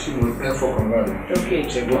 She will pay for command. Okay.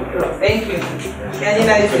 Thank you. Thank you,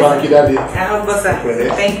 sir.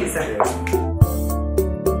 Thank you, sir.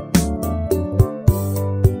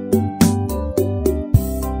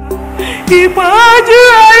 Ìpọ́njú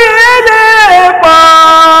ayé lè pọ̀,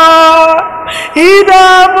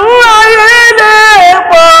 ìdààmú ayé lè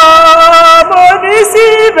pọ̀, mo ní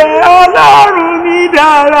síbẹ̀ Ọlọ́run mi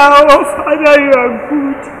dára. Oh Father, you are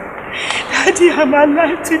good. Daddy, I'm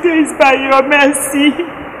alive today is by your mercy.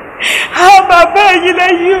 Bàbá yìí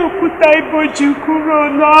lẹ́yìn òkúta ìbòjú kúrò,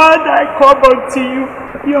 Lord, I come unto you.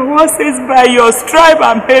 Your word says by your stripe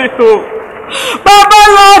I'm made whole. Baba,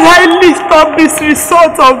 Lord, I lift up this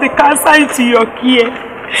result of the cancer into your care.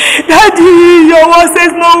 Daddy, your word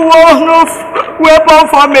says no weapon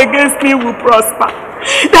formed against me will prosper.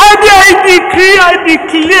 Daddy, I decree, I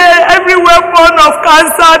declare every weapon of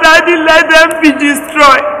cancer, Daddy, let them be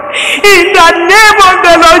destroyed. In the name of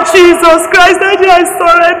the Lord Jesus Christ, Daddy, I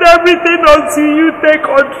surrender everything unto you. Take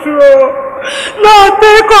control. Lord,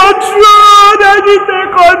 take control. Daddy,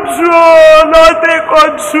 take control. Lord, take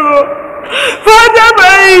control. Father,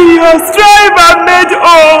 by your stripe I'm made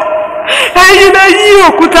whole. Ẹ̀yin lè yí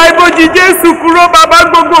òkúta ibojì Jésù kúrò, bàbá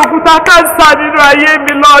gbogbo òkúta káńsà nínú ayé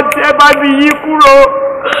mi, Lord, ẹ bá mi yí kúrò.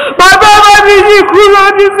 Bàbá bá mi yí kúrò,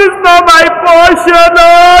 this is not my portion,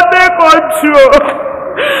 Lord, take control.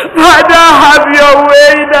 Father, have your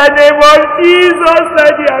way in the name of Jesus.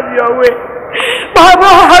 Daddy, have your way.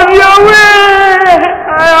 Baba, have your way.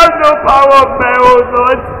 I have no power of my own,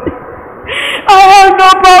 Lord. I have no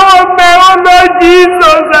power of my own, Lord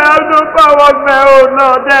Jesus. I have no power of my own,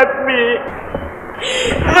 Lord. Help me.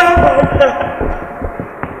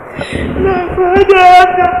 No, Father, I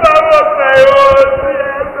have no power of my own. I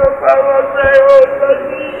have no power of my own, Lord.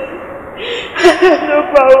 I have no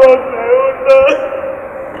power of my own, Lord.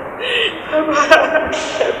 Help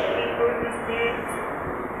me, Holy Spirit.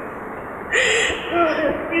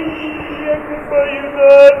 Help me for you,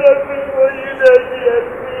 Lord. Help me for you, Daddy. Help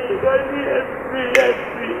me. Daddy, help me. Help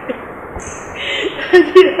me.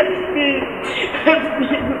 Daddy, help me. Help me,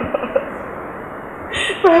 Lord.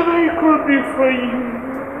 Baba, I come before you.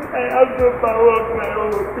 I have no power of my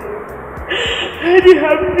own. Daddy,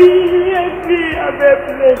 help me. Help me. I'm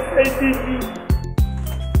helpless. I need you.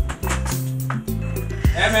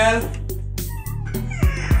 ML?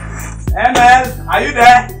 ML, are you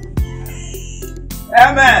there?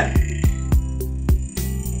 ML!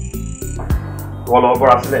 Wọ́n lọ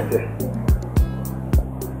bọ́ra sílẹ̀ tẹ́.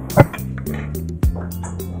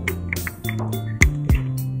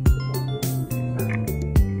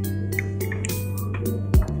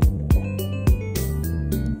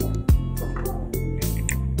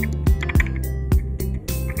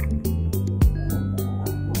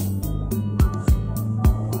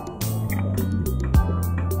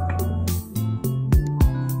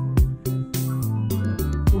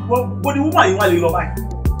 Bó ni woman yìí wá lè lọ báyìí?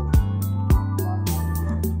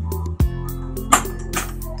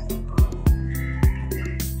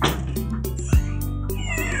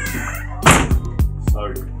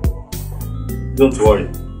 Sorry. Don't worry.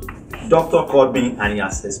 Doctor called me and he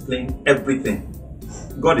has explained everything.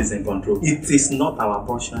 God is in control. It is not our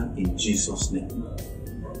portion in Jesus' name.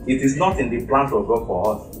 It is not in the plans of God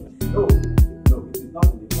for us. No.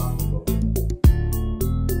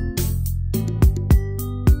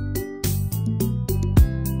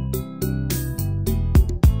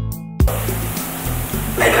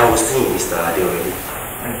 Like I was saying, Mr. Ade already,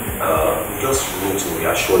 you just need to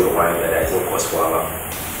reassure your wife that there is no cause for alarm.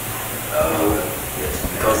 Yes,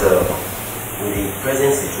 because in the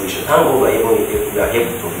present situation, thank God we are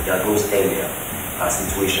able to diagnose earlier her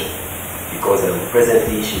situation, because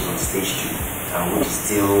presently she's on stage 2, and which is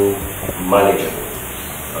still manageable.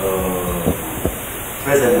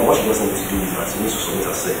 Presently, what she just needs to do is that she needs to submit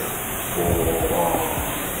herself for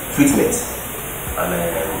treatment, and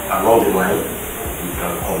along the line, you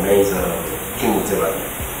can commence chemotherapy.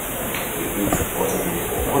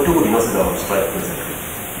 Although the nurses are on strike presently,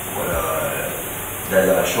 but there's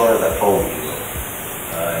an assurance that all will be well.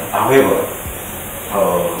 However,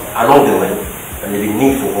 along the line, there may be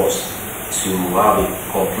need for us to have a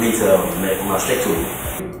complete mastectomy,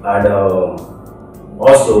 and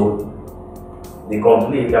also there will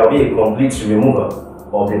be a complete removal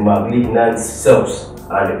of the malignant cells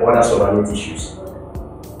and the other surrounding tissues.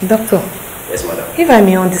 Doctor. Yes, madam. If I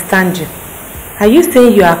may understand you, are you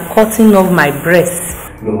saying you are cutting off my breast?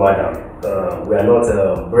 No, madam. We are not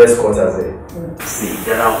breast cutters here. See,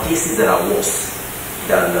 there are cases that are worse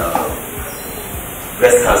than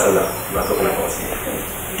breast cancer that we are talking about here.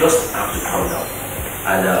 You just have to calm down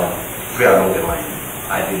and pray along the line.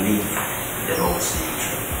 I believe the Lord will see you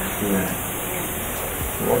through.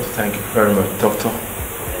 I want to thank you very much, doctor. I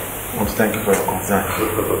want to thank you for your concern.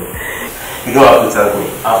 You don't have to thank me.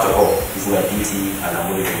 After all, it's my duty and I'm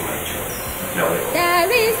only doing my job. You're welcome.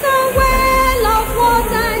 There is a well of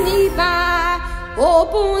water nearby.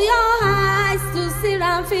 Open your eyes to see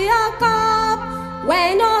and fill your cup.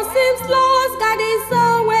 When all seems lost, God is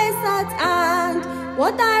always at hand.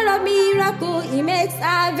 Water of miracle He makes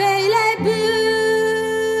available.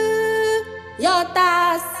 Your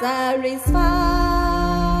thirst satisfied.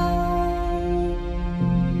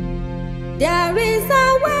 There is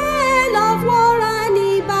a well of water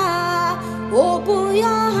nearby. Open your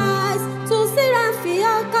eyes to see and fill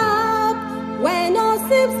your cup. When all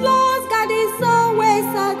seems lost, God is always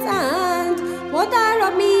at hand. Water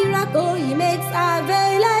of miracle He makes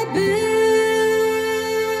available.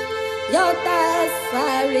 Your thirst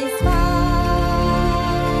satisfied.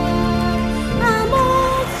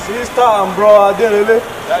 Sister and brother Adelele.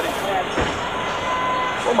 Daddy.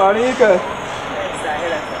 Oh, Marika.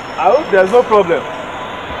 I hope there's no problem.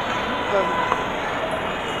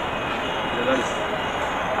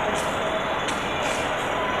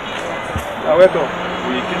 You're welcome.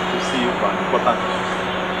 We came to see you for an important issue.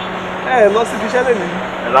 Hey, no, see the challenge.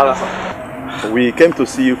 We came to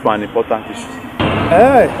see you for an important issue.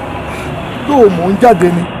 Hey, though mo ń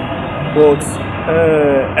jáde ni, but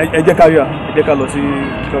ẹ jẹ́ ká rí a, ẹ jẹ́ ká lọ sí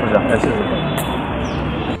church.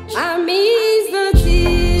 Amidst the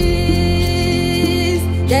tears,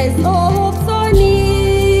 there's hope so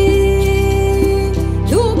near.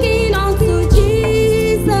 Looking unto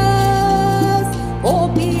Jesus,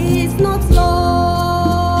 hope is not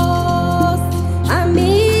lost.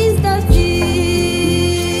 Amidst the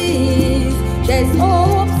tears, there's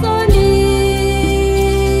hope so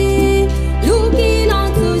near. Looking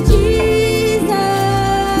unto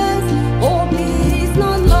Jesus, hope is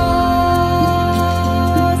not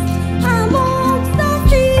lost. Amongst the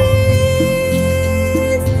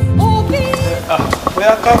fears, hope is.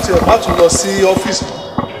 Bóyá káàtì ẹ̀ má tún lọ sí ọ́fíìsì mọ́.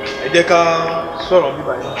 Ẹ jẹ́ ká sọ̀rọ̀ bí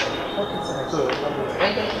báyìí.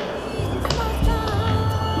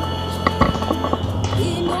 He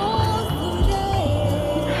knows today,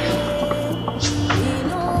 he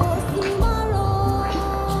knows tomorrow.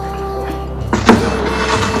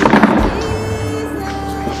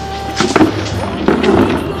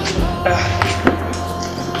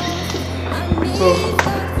 So,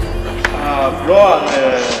 bro and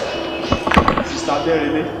Sister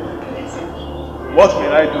Derele, what may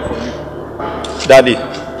I do for you? Daddy,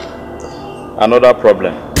 another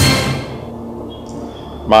problem.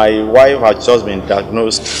 My wife has just been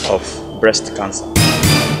diagnosed of breast cancer.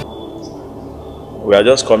 We are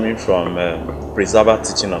just coming from Preserver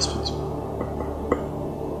Teaching Hospital.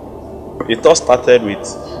 It all started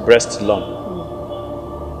with breast lump.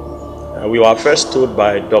 We were first told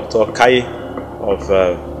by Dr. Kai of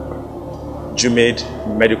iJINLEtv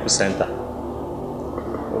Medical Center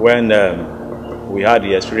when we had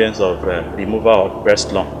the experience of removal of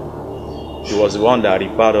breast lump. He was the one that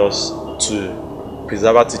referred us to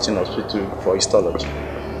Preserver Teaching Hospital for histology.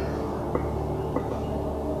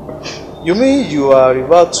 You mean you are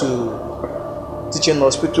referred to Teaching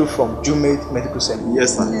Hospital from iJINLEtv Medical Center?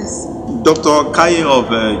 Yes, sir. Yes. Dr. Kai of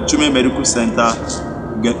iJINLEtv Medical Center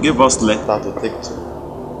gave us letter to take to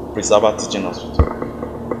Preserver Teaching Hospital.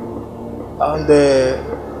 And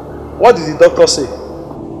what did the doctor say?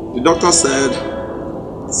 The doctor said,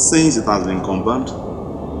 since it has been confirmed,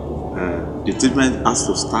 the treatment has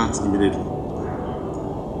to start immediately.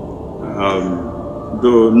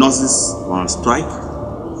 The nurses were on strike,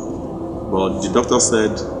 but the doctor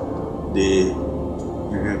said the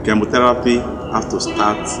chemotherapy has to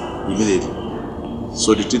start immediately.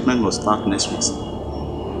 So the treatment must start next week.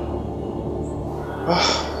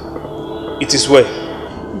 It is well.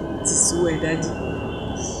 It is well, Daddy.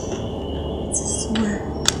 It is well.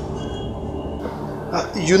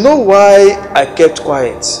 You know why I kept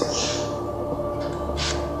quiet?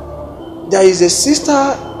 There is a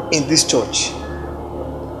sister in this church.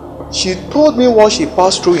 She told me what she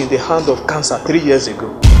passed through in the hand of cancer 3 years ago.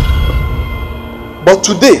 But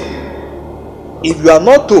today, if you are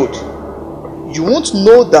not told, you won't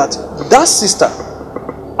know that that sister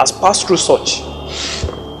has passed through such.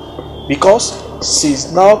 Because she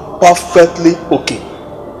is now perfectly okay.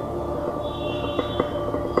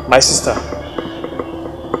 My sister,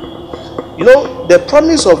 you know the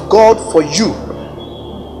promise of God for you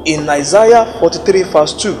in Isaiah 43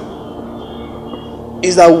 verse 2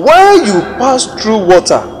 is that when you pass through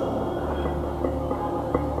water,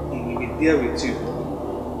 He will be there with you,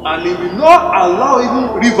 and He will not allow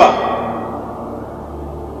even river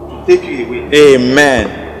to take you away. Amen.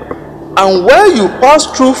 And when you pass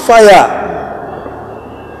through fire,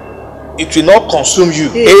 it will not consume you.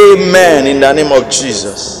 Amen. In the name of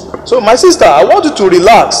Jesus. So my sister, I want you to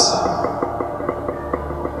relax.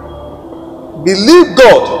 Believe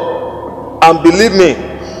God and believe me,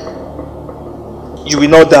 you will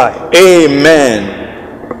not die. Amen.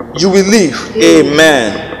 You will live.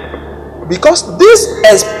 Amen. Because this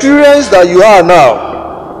experience that you are now,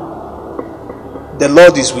 the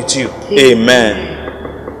Lord is with you. Amen.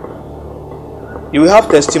 You will have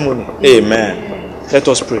testimony. Amen. Let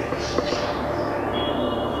us pray.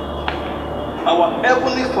 Our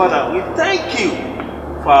Heavenly Father, we thank you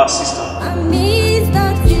for our sister. Amidst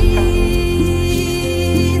the tears,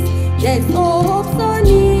 there's hope so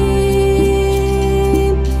near.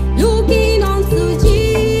 Looking unto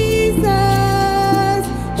Jesus,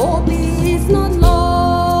 hope is not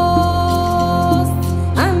lost.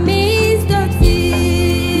 Amidst the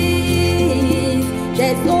tears,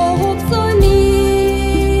 there's hope so near.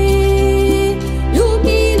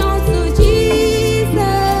 Looking unto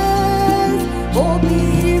Jesus,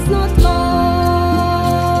 not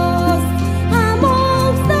lost.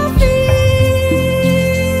 Amongst the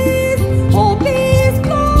feast, hope is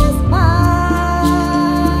close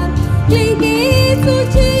by. Clinging to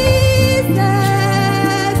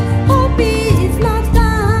Jesus, hope is not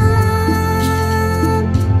gone.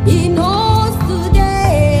 He knows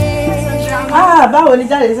today. Báwo ni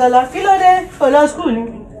jáde sọ́lá? Kí ló dé? Kò lọ school ni?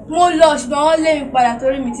 Mo lọ ṣùgbọ́n wọ́n lé mi padà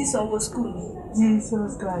torí mi ti sanwó school ni.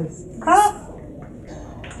 Jesus Christ.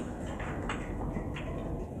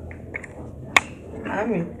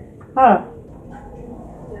 Àmì.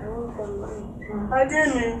 Adé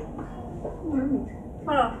mi.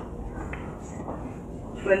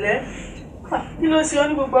 Pẹ̀lẹ́. Kí ló ṣe ọ́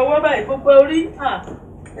ní gbogbo ọwọ́ báyìí? Gbogbo orí?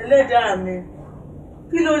 Ẹlẹ́dàá mi.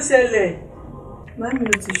 Kí ló ṣẹlẹ̀? Mami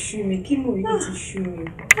ló ti ṣú mi, kí mo yìí ti ṣú mi.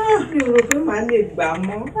 Mi ò rò pé màá lè gbà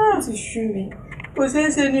mọ́, ó ti ṣú mi. Kò ṣeé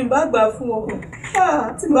ṣe ni bá gbà fún ọ.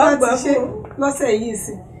 Tí bá ti ṣe lọ́sẹ̀ yìí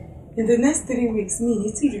sí, in the next 3 weeks mi ní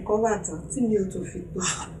tí recover tán tí mi ò tó fi pé.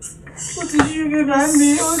 Ó ti ṣú mi mami,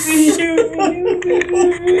 ó ti ṣú mi.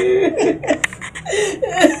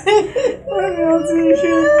 Mami ó ti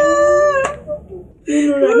ṣú mi.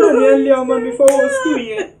 Inú rẹ̀ náà ni ẹ lé ọmọ mi fọwọ́ school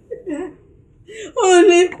yẹn. Ó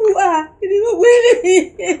ní kú ní gbogbo eléyìí.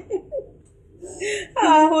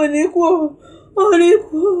 Ó ní kú.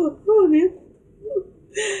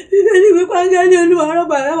 Bíbélì ní wípé áńgẹ́lì Olúwa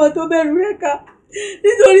rọ̀gbà láwọn tó bẹ̀rù rẹ̀ ká.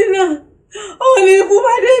 Nítorí náà, ó ní kú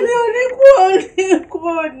bàdé mi, ó ní kú.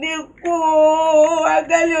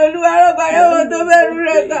 Áńgẹ́lì Olúwa rọ̀gbà láwọn tó bẹ̀rù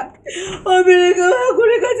rẹ̀ ká. Obìnrin kan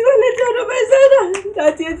ọkùnrin kan tí wọ́n lè tí ọdún mẹ́sàn-án.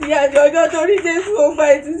 Láti ti àjọ ọjọ́ torí Jésù ó gba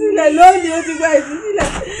ìtúsílẹ̀ lónìí, ó ti gba ìtúsílẹ̀.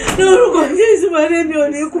 Lórúkọ Jésù bàdé mi, ò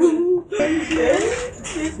ní kú.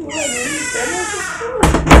 Jésù wà lórí ìtẹ́lẹ̀.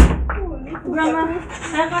 Grandma, I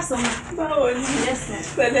have some. Báwo ni?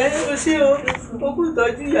 Pẹ̀lẹ́ o ṣé o, o kú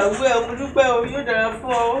ìtọ́jú ìyàwó ẹ̀, mo dúpẹ́ o, yóò dára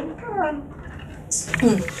fún ọ.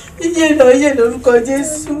 Iye lórúkọ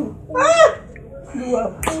Jésù. Olúwa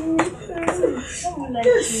fún mi.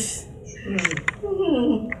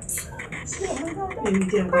 Èmi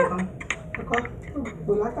jẹ́ nǹkan. Ọkọ,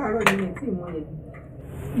 kò látàárọ̀ nínú tí ìmọ̀ yẹn.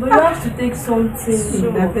 But you have to take something.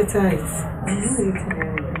 Appetite. I know it.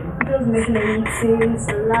 Just making anything,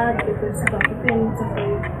 salad, pepper soup, I'm preparing anything for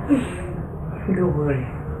you. Don't worry.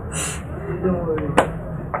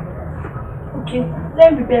 Okay, let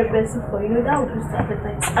me prepare pepper soup for you. That will boost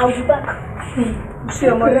appetite. I'll be back. Ṣé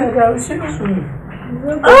ọmọ dáadáa, ṣé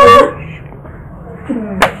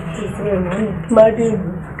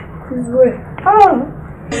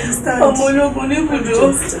ọmọ ológun ní ibùdó,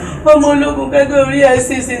 ọmọ ológun kẹ́gbẹ́ orí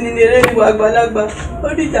ICC ní eré ìwà àgbàlagbà, ó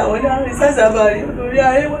dìjà wọn láàrin sásàbàrí olórí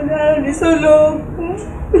ààrẹ wọn láàrin ní sólò.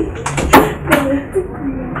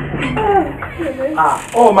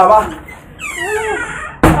 Màmá.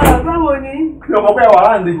 Báwo ni? Kí ọmọ pẹ́ wà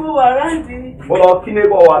ráǹdì. Mo wà ráǹdì. Mo lọ kí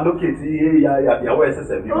nébọ̀ wà lókè tí ìyàwó ẹ̀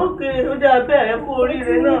ṣẹ̀ṣẹ̀ bí. Ókè, ó dáa bẹ́ẹ̀ kú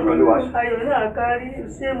oríire náà. Ayọ̀ náà kárí.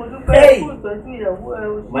 Ṣé mo dúpẹ́ kú ìtọ́jú ìyàwó ẹ o.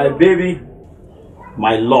 My baby,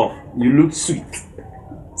 my love, you look sweet.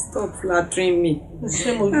 Stop flattering me.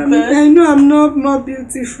 Ṣé mo dúpẹ́? I know I'm not more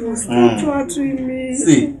beautiful. Stop flattering me.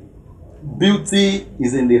 See, beauty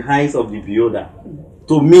is in the eyes of the beholder.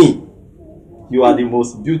 To me, you are the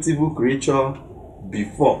most beautiful creature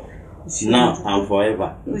before, now and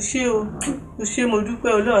forever. O ṣé o mo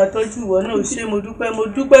dúpẹ́ Ọlọ́run àtọ́jú ìwọ náà, o ṣé mo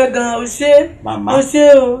dúpẹ́ gan, o ṣé. Mama. O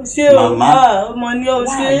ṣé o. Mama. Ọmọ ni o ṣé.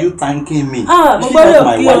 Why are you thanking me?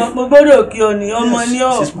 Mo gbọ́dọ̀ kí ọ ni, ọmọ ni ọ.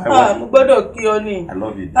 Mo gbọ́dọ̀ kí ọ ni. I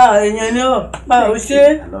love you. Èèyàn ni ọ. O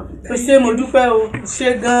ṣé. O ṣé mo dúpẹ́ o. O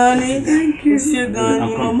ṣé gan ni. O ṣé gan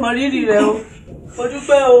ni, mo mọ rírì rẹ o. Mo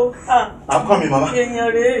dúpẹ́ o. I'm coming, Mama. Èèyàn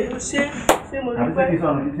rèé, o ṣé. Mo dúpẹ́.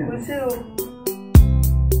 O ṣé o.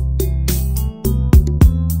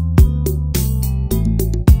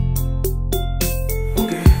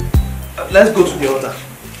 Let's go to the altar.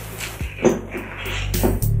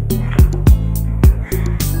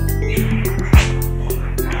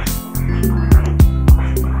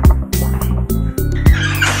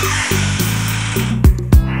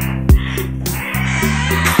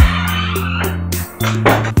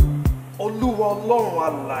 Olúwa Ọlọ́run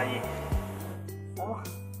alààyè.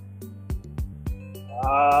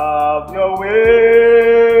 Have your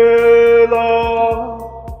way, Lord.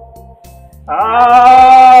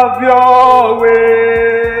 Have your way.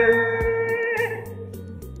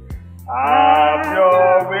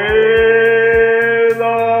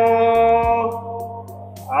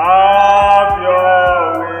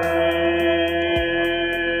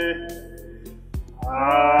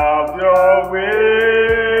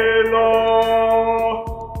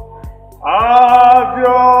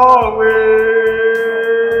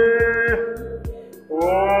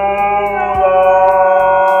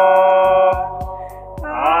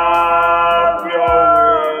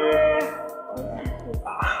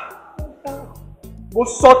 Mo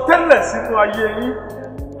sọ tẹ́lẹ̀ sínú ayé yín.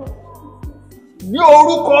 Ní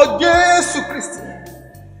orúkọ Jésù Kristi.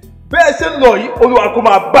 Bẹ́ẹ̀ ṣe ń lọ yìí, Olúwa kó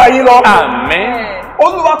máa bá yín lọ. Àmín.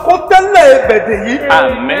 Olúwa kó tẹ́lẹ̀ ìbẹ̀dẹ̀ yìí.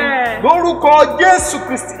 Àmín. Lórúkọ Jésù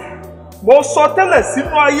Kristi. Mo sọ tẹ́lẹ̀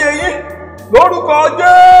sínú ayé yín. Lórúkọ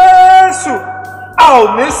Jésù. A ò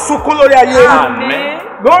ní sunkún lórí ayé yín. Àmín.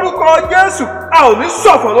 Lórúkọ Jésù. A ò ní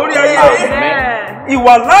ṣọ̀fọ̀ lórí ayé yín.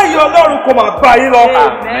 Ìwàláyé Ọlọ́run kó máa bá yín lọ.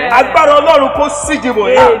 Agbára Ọlọ́run kó síjìbò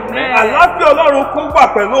yín. Àlàáfíà Ọlọ́run kó wà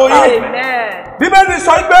pẹ̀lú yín. Bíbélì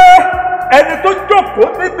sọ pé ẹni tó jókòó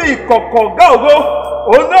níbi ìkọ̀kọ̀ ọ̀gá ògo,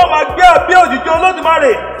 òun náà máa gbé abẹ́ òjìji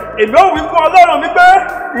Olódùmarè. Èmi ò wí fún Ọlọ́run mi pé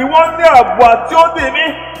ìwọ ní ààbò àti òdì mi.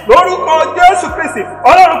 Lórúkọ Jésù Kristi,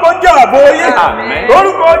 Ọlọ́run kó jẹ́ ààbò yín.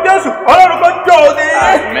 Lórúkọ Jésù, Ọlọ́run kó jẹ́ òdì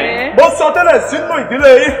yín. Mo sọ tẹ́lẹ̀ sínú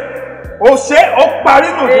ìdílé yín. Òṣè ó parí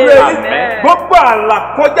nù ìdílé yín. Gbogbo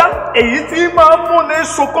àlàkọjá èyí tí máa ń múni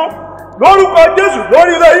sunkún. Lórúkọ Jésù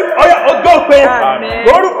lórí ilé yìí, ọ̀yà ó dópin.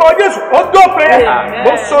 Lórúkọ Jésù ó dópin.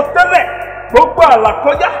 Mo sọ tẹ́lẹ̀ gbogbo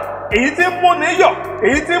àlàkọjá èyí tí ń múni yọ̀,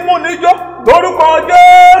 èyí tí ń múni jó. Lórúkọ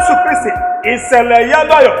Jésù Kristi, ìṣẹ̀lẹ̀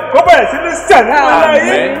ìyanu ayọ̀ kó bẹ̀rẹ̀ sí ní ṣẹ̀ nínú ilé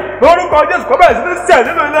yìí. Lórúkọ Jésù kó bẹ̀rẹ̀ sí ní ṣẹ̀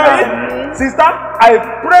nínú ilé yìí. Sister, I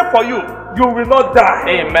pray for you. You will not die.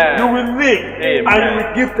 Amen. You will live. Amen. And you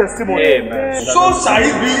will give testimony. Amen. So shall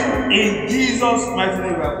it be in Jesus' mighty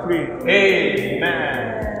name we are praying.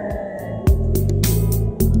 Amen.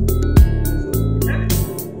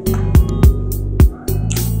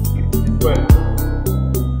 Well.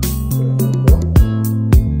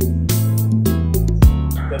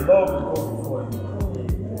 The Lord will go before you.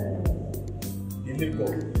 He lift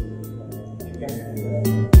up. He can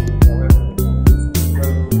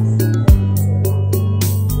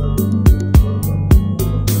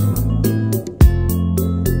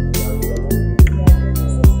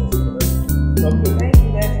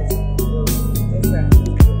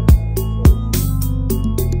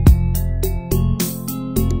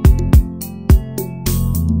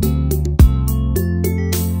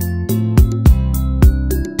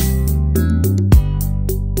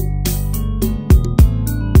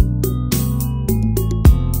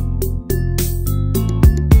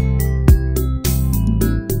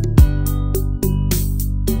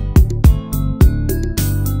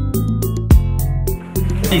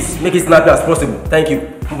Please make it snappy as possible. Thank you.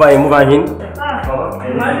 Move on in, move on in.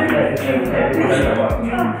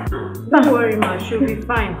 Don't worry, ma. She'll be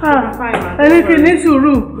fine. She'll be fine, ma. Ẹni kì í ní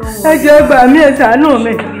sùúrù. Ẹ jẹ́ gbà mí, ẹ ṣàánú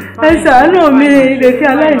mi. Ẹ ṣàánú mi, ìrètí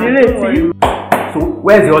aláìnírètí. So,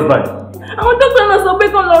 where's the husband? Àwọn dókítà náà sọ pé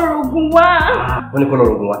kán lọ rògùn wá. Wọ́n ní kó lọ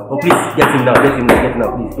rògùn wá. Oh, please get him now, get him now, get him now,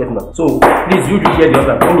 please get him now. So, please you do get the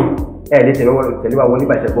husband. Come in. Lè tẹ̀lé wa wọ́n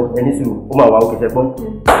nígbà ìṣẹ̀gbọ́. Ẹni sùúrù, ó máa wà ó kẹ̀ṣẹ̀ gbọ́.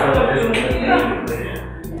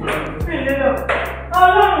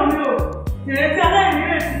 Ọlọ́run mi ò, ìrètí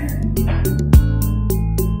aláìnírètí.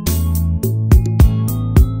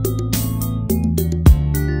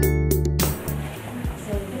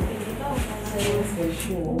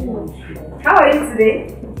 How are you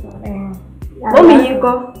today? Mommy, you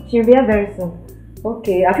go. She'll be here very soon.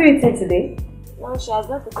 Okay, have you eaten today? No, she has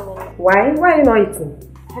not eaten anything. Why? Why are you not eating?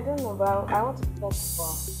 I don't know, but I want to prepare for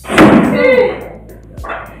her.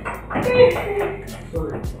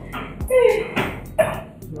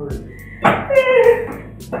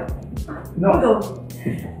 No.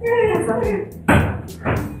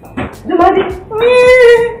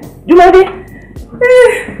 Jumadi.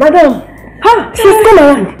 Madam. Ha! She's come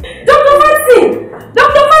around. Dr. Fancy!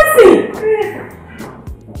 Dr. Fancy!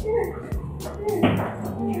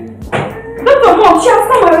 Dr. Mom, she has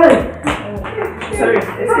come around. Sorry,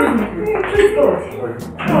 excuse me. Please go.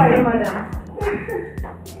 How are you, madam?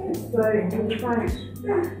 Sorry, you're fine.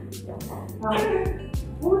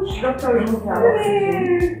 Which doctor removed her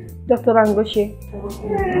oxygen? Dr. Rangoshi.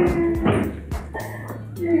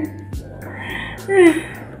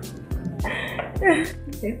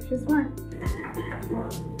 Okay, she's fine.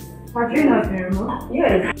 Her drain has been removed?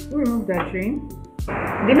 Yes. Who removed that drain?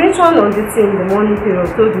 The matron on the team in the morning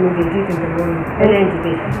period told me they did in the morning, earlier in the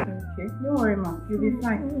day. Okay, don't worry, ma. You'll be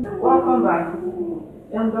fine. Welcome back.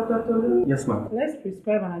 Dr. Tolu. Yes, ma'am. Let's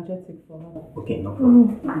prescribe analgesic for her. Okay, no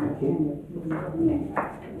problem.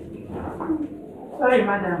 Sorry,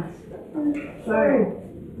 madam. Sorry.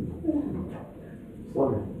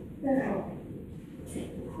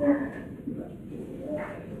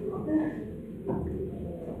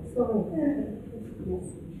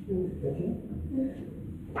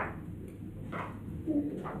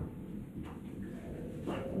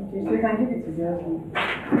 Okay, so you can give it to the husband.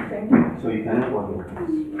 Thank you. So you cannot walk in.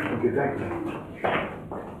 Okay, thank you.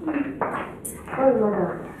 Sorry, madam.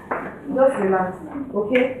 Just relax,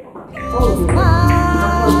 okay? Oh,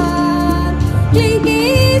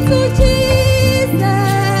 Clinging to Jesus,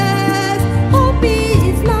 hope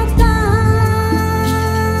is not gone.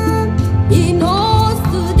 He knows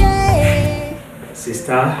today.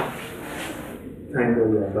 Sister, thank God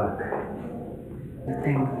you are back.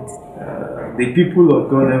 Thank God. The people of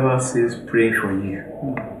God never cease praying for you.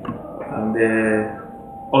 And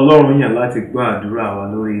Ọlọ́run yàn láti gbọ́ àdúrà wa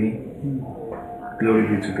lórí yín. Glory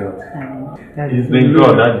be to God. It's been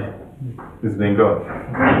God, Daddy. It's been God.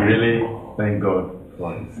 We really thank God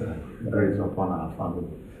for His grace upon our family.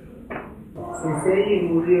 Sincerely,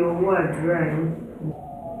 mo rí owó àdúrà yín.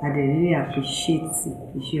 I really appreciate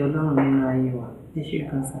iṣẹ́ Ọlọ́run nínú ayé wa. Ẹ ṣé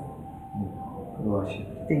gan sir.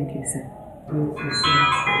 Thank you, sir. Thank you, sir.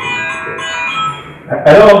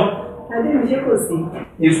 Hello. Adébísí kò sí.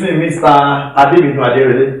 It's me, Mr. Adébísí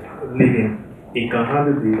Adérẹ̀lẹ̀. Leave him. He can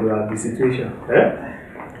handle the situation.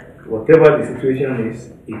 Whatever the situation is,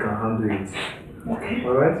 he can handle it. Okay.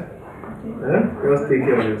 Alright? Just take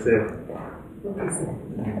care of yourself. Okay, sir.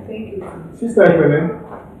 Thank you, sir. Sister Ìpẹ̀lẹ́,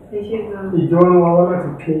 ìjọ rán wa wá láti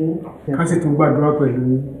kí ká sì tún gbàdúrà pẹ̀lú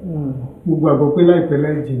yín. Gbogbo àgbọ̀ pé láìpẹ́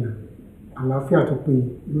láì jìnnà, àlàáfíà tó péye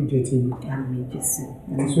ló jẹ́ ti yín. Àmín Jésù.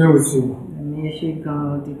 Ìṣẹ́ ò tí. Àmín ẹ ṣé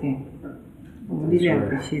gan-an dídẹ̀. I really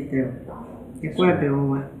appreciate them. Ẹ kú àbẹ̀wò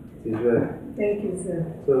wa. It's well. Thank you, sir.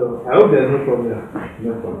 So, I hope there's no problem.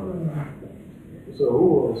 No problem. So, who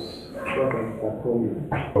was what I told you?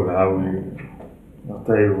 I'll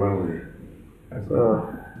tell you when we. So,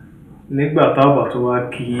 nígbà táwọn tó wá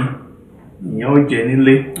kí ìyẹn ó jẹ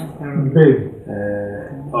nílé.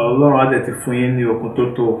 Ọlọ́run á dẹ̀ ti fún yín ní okun tó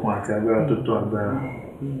tó okun àti agbára tó tó agbára.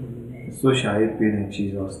 So shall it be in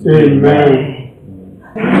Jesus' name. Amen.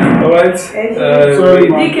 All right. Sorry,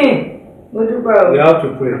 Deacon. We have to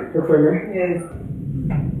pray. Yes.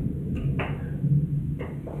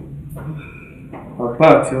 Bàbá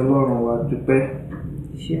àti Ọlọ́run wa dúpẹ́.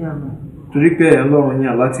 Ṣé màmá? Torí pé Ọlọ́run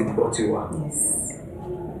yàn láti gbọ́ tiwa.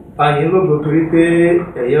 Àyìn lógo torí pé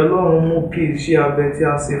ẹ̀yẹ Ọlọ́run mú kí iṣẹ́ abẹ tí a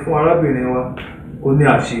ṣe fún arábìnrin wa kó ní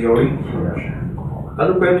àṣeyọrí. A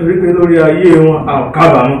dúpẹ́ torí pé lórí ayé wọn a ò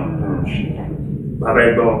kábàámọ̀. Bàbá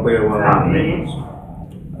ẹgbẹ́ ọpẹ́ wa.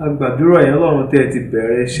 A gbàdúrà ẹ̀yẹ Ọlọ́run tẹ́ ẹ ti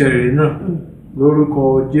bẹ̀rẹ̀ iṣẹ́ rere náà lórúkọ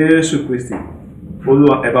Jésù Kristi.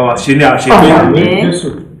 Olúwa ẹ bá wa ṣe ní àṣepé.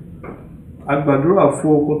 A gbàdúrà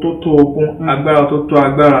fún okun tó tó okun, agbára tó tó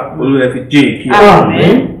agbára, Olúwa ẹ fi jẹ́ èkì.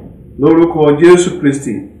 Lórúkọ Jésù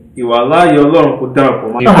Kristi, ìwàláàyè Ọlọ́run kó darapọ̀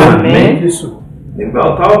mọ́ Jésù. Nígbà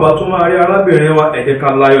ọ̀tá ọba tó máa rí arábìnrin wa, ẹ jẹ́ ká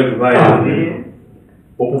láyọ̀ jù báyìí.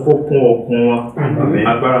 Okun kó kún okun wọn,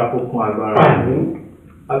 agbára kó kún agbára.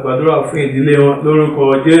 A gbàdúrà fún ìdílé wọn lórúkọ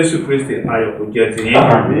Jésù Kristi, ayọ̀ kó jẹ́ tiyín.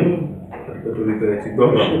 Nítorí bẹ̀rẹ̀ ti gbọ́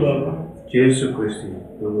Jésù Kristi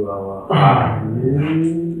Olúwa wa.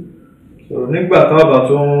 Nígbà táwọn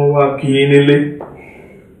tó ń wá kí yín nílé,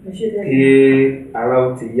 kí ara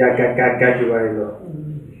ó ti yá gágágá jù báyìí lọ.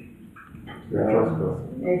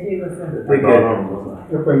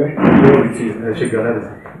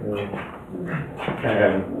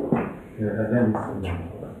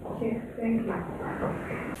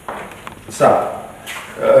 Sir,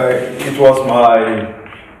 it was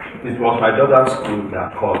my daughter's school that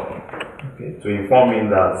called to inform me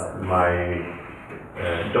that my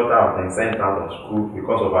daughter has been sent out of school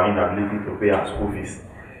because of her inability to pay her school fees.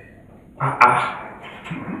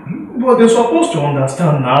 But they're supposed to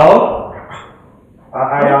understand now.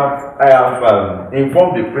 I have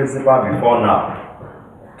informed the principal before now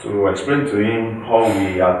to explain to him how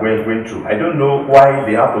we are going through. I don't know why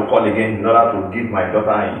they have to call again in order to give my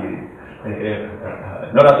daughter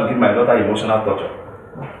emotional torture.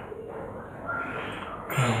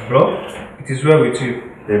 Bro, it is well with you.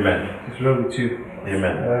 Amen. It is well with you.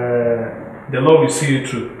 Amen. The Lord will see you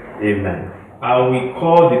through. Amen. I will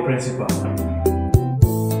call the principal.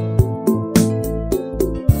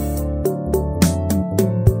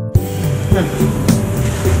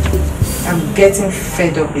 I'm getting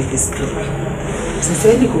fed up with this girl.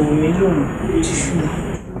 Sincerely,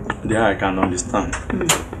 There I can understand.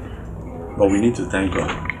 But we need to thank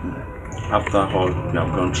God after all we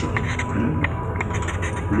have gone through.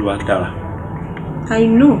 I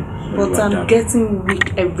know, but I'm getting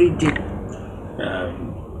weak every day.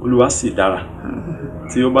 Olúwa sì dára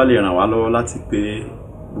tí ó bá lè ràn wá lọ́wọ́ láti pé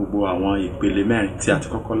gbogbo àwọn ìpele mẹ́rin tí a ti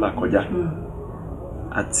kọ́kọ́ là kọjá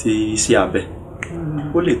àti iṣẹ́ abẹ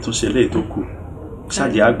ó lè tún ṣe léyìí tó kù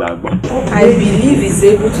ṣáàjì àgbà àgbọ̀. I believe he's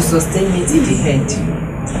able to sustain me till the end.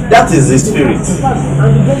 That is the spirit.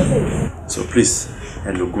 So please,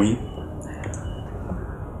 ẹlògùn yín.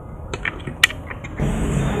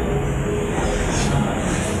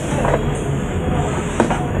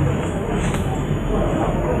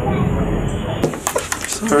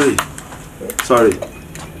 Sorry.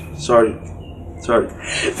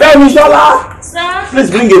 Fẹ́mi Ṣọlá. Sir. Please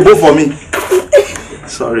bring a bowl for me.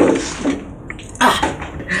 Sorry.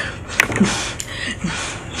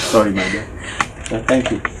 Sorry, my dear. Yeah,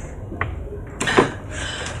 thank you.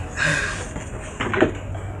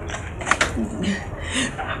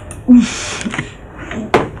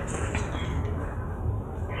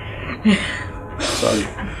 Sorry.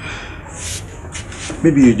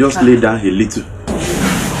 Maybe you just lay down a little.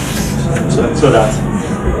 So that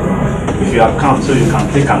if you are calm, so you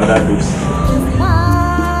can take another dose.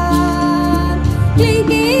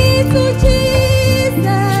 Clinging to Jesus,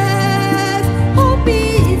 hope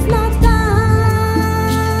is not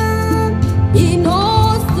gone. He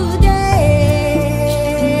knows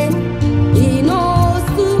today, He knows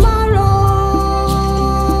tomorrow.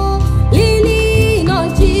 Leaning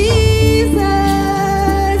on Jesus,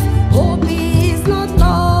 hope is not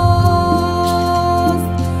lost.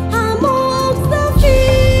 Amongst the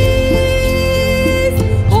feast,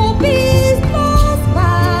 hope is prospered.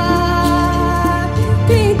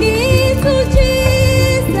 Clinging to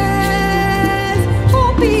Jesus,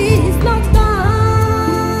 hope is not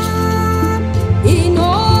gone. He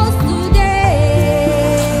knows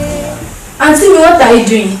today. Auntie, what are you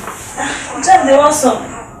doing? Just the one song.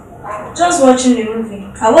 Just watching the movie.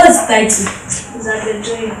 And what is the title? Is that the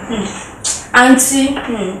dream? Auntie, I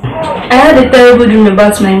had a terrible dream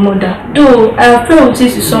about my mother. Though I have prayed with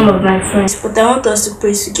it to some of my friends, but I want us to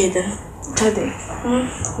pray together. Daddy,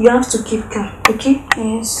 you have to keep calm, okay?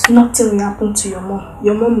 Yes. Nothing will happen to your mom.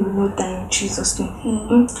 Your mom will not die in Jesus' name.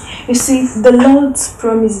 You see, the Lord's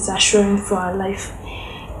promise is assuring for our life.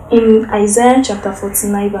 In Isaiah chapter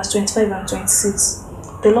 49, verse 25 and 26,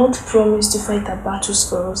 the Lord promised to fight our battles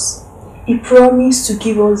for us. He promised to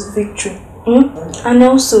give us victory. And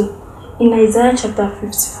also, in Isaiah chapter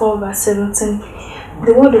 54, verse 17,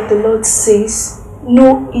 the word of the Lord says,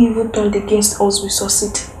 no evil turned against us will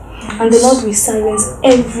succeed. And the Lord will silence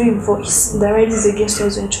every voice that rises against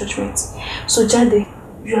us in judgment. So, Jade,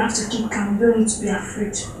 you have to keep calm. You don't need to be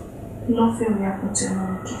afraid. Nothing will happen to your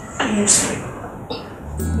mom. Yes.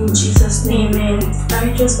 In Jesus' name, amen. Our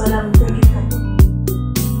righteous Father, we thank you for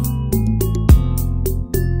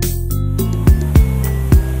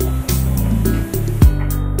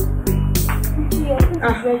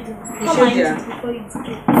Come on, before you take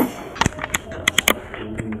it.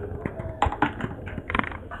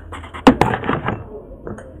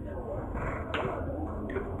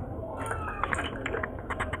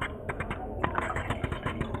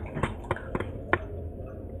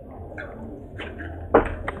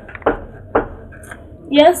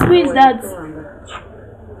 Yes, who is that?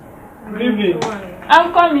 Good evening.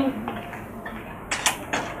 I'm coming.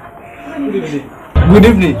 Good evening. Good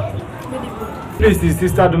evening. Please, is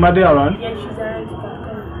Sister Dumade around? Yes, she's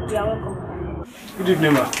around. You are welcome. Good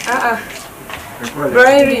evening, ma.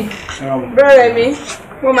 Brother mi,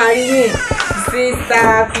 mo máa rí yín.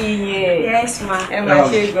 Sister Fiye. Yes, ma. Ẹ máa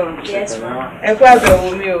ṣe gan. Yes, ma. Ẹ kú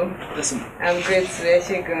àbẹ̀wò mi o. Yes, ma. I'm grateful, ẹ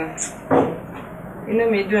ṣe gan. Inú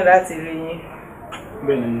mi dùn láti rí yín.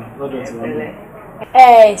 Bẹ́ẹ̀ni, lọ́dọ̀ tí wọ́n lọ.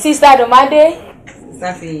 Sister Domade.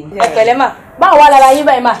 Sister Fiye. Ẹ pẹ̀lẹ́ ma. Báwo wà lára yín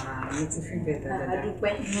báyìí ma? Mo ti fi bẹ̀tẹ̀ dáadáa.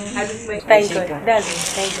 Adúpẹ́. Thank God. That's it.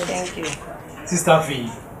 Thank you. Sister Fiye,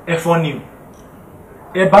 ẹ fọ́ ni o.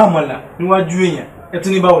 Ẹ bá àmọ̀là níwájú èèyàn, ẹ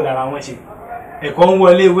tún ní báwo lára wọn ṣe. Ẹ̀kọ́ ń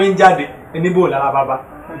wọlé ìwé ń jáde, ẹ ní báwo lára bàbá.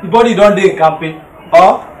 The body don dey kampe.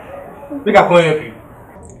 Or make I come help you.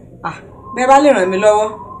 Bẹ́ẹ̀ bá lè ràn mí lọ́wọ́,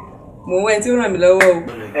 mò ń wẹ́ tí ó ràn mí lọ́wọ́ o.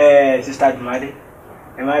 Sister Dumade,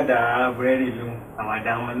 ẹ má dá búrẹ́dì lóhùn, àwọn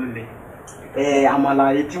àdá wọn lólè. Àmàlà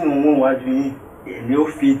yìí tí mò ń wọ̀n wájú yín, èmi ó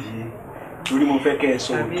fìdí yín. Torí mo fẹ́ kẹ́ ẹ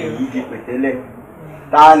sọ òkè yìí di pẹ̀tẹ́lẹ̀.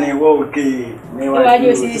 Ta ni wọ́n òkè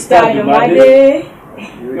níwájú Sister Dumade.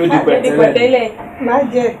 Ó di pẹ̀tẹ́lẹ̀. Má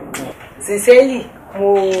jẹ́. Sincerely, mo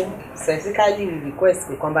specifically request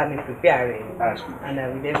pé kán bá mi prepare rẹ̀. And I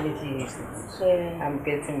will definitely use it. I'm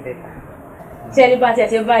getting better. Ṣé ẹni bá ti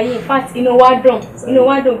ẹ̀ṣẹ̀ báyìí, in fact, inú wa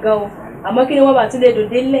dùn gan o. Àmọ́ kí ni wọ́n bá tún lè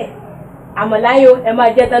dòde lẹ̀? Àmọ́ láyò ẹ máa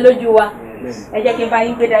jẹ́ tán lójú wa. Ẹ jẹ́ kí n bá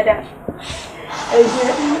yín gbé dáadáa. Ẹ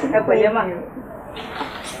pẹ̀lẹ́ mà.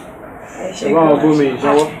 Ẹ bá wọn gómìn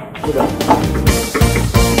ìṣọwọ́.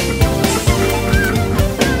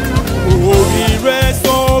 Orí rẹ̀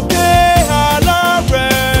sókè alárẹ̀.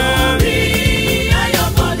 Orí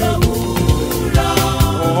ayọ̀kọ́ ló wúlò.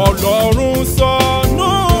 Ọlọ́run sọnù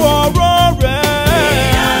ọ̀rọ̀ rẹ̀.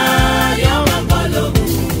 Ayọ̀kọ́ ló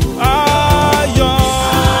wúlò.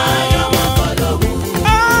 Ayọ̀kọ́ ló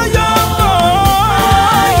wúlò.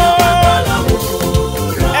 Ayọ̀kọ́ ló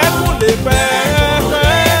wúlò. Ẹkún lè pẹ́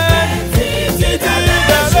títí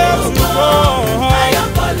bẹ̀rẹ̀ ṣùgbọ́n.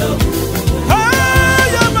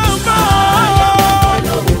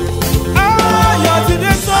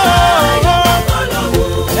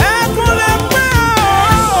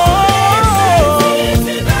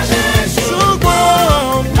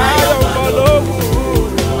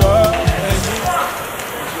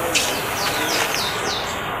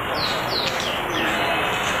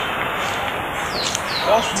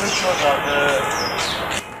 just make sure that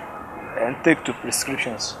and take to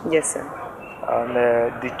prescriptions. Yes, sir. And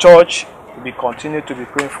the church will be continue to be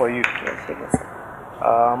praying for you. Yes, sir.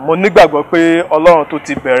 Mo nígbàgbọ́ pé Ọlọ́run tó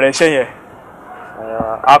ti bẹ̀rẹ̀ iṣẹ́ yẹn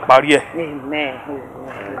á parí ẹ̀. Amen.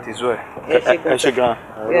 It is well. Ẹ ṣé gan.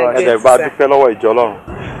 Ẹ dẹ̀ bá dúpẹ́ lọ́wọ́ ìjọ Ọlọ́run.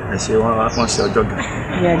 Ẹ ṣé wọ́n ṣe ọjọ́ gan.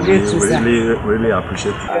 We really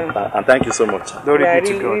appreciate it. And thank you so much. Glory be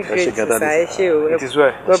to God. It is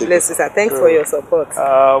well. God bless you, sir. Thanks for your support.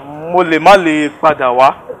 Mo lè má lè padà wá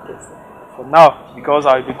for now because I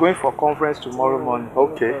will be going for conference tomorrow morning.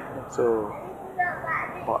 Okay. So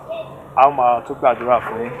a máa tún gbàdúrà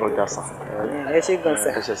fún yín. Ọ̀dà sà. Ẹ ṣé gan,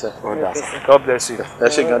 sir. Ẹ ṣé sà. Ọ̀dà sà. God bless you. Ẹ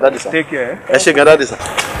ṣé gan, Daddy sà. Take care. Ẹ ṣé gan, Daddy sà.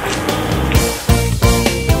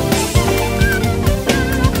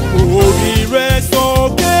 Orí rẹ̀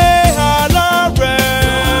sókè alárẹ̀.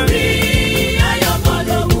 Orí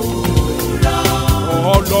ayọ̀mọ̀lẹ̀ wúrọ̀.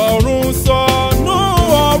 Ọlọ́run sọnù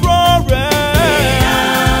ọ̀rọ̀ rẹ̀.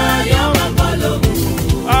 Ayọ̀mọ̀lẹ̀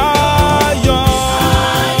wúrọ̀. Ayọ̀.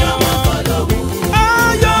 Ayọ̀mọ̀lẹ̀ wúrọ̀.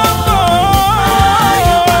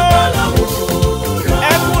 Ayọ̀mọ̀lẹ̀ wúrọ̀.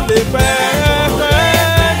 Ẹkún lè pẹ́.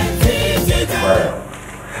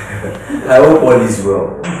 I hope all is well.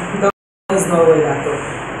 It's not well at all.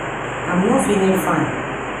 I'm not feeling fine.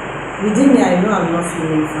 Within me, I know I'm not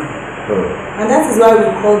feeling fine. And that is why we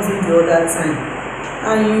called you the other time.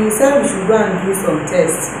 And you said we should go and do some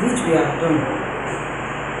tests, which we have done.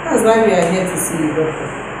 That's why we are here to see the doctor.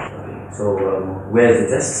 So, where is the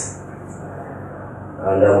test?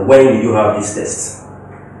 And when did you have this test?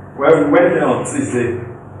 Well, we went there on Tuesday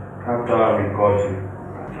after we called you.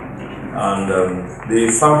 And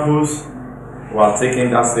the samples were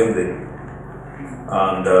taken that same day.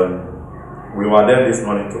 And we were there this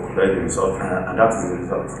morning to collect the result, and that is the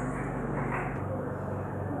result.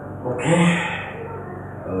 Okay.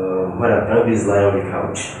 Madam, can you please lie on the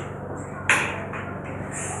couch?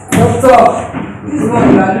 Doctor, this one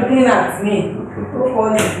you are looking at me. Don't call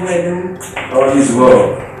this well. All is well.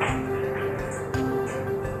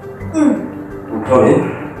 Come in.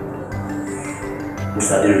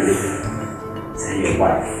 Mr. David, tell your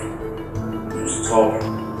wife to stop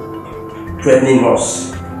threatening us.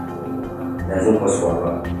 There's no cause for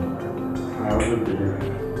her.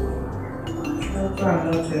 Doctor, I'm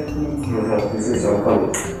not threatening. No, this is your call.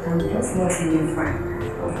 I'm just not feeling fine.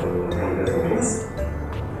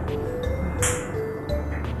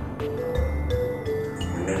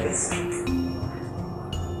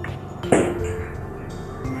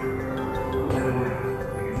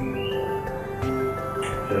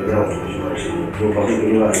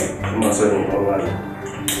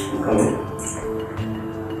 Come in.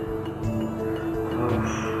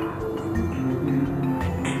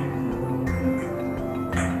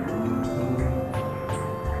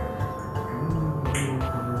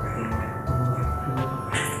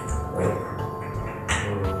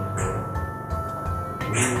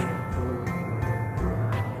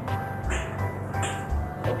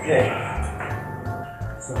 Okay.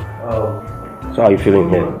 So how are you feeling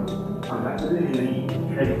here?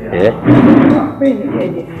 Yeah?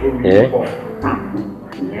 Yeah?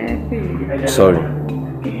 Sorry.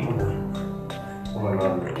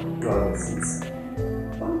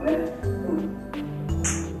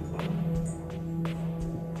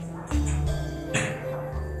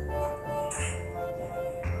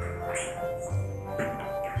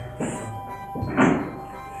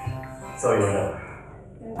 Sorry, madam.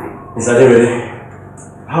 Is that ready?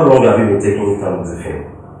 How long have you been taking tamoxifen?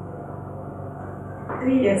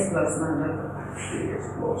 3 years plus now, doctor. 3 years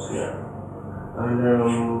plus, yeah. And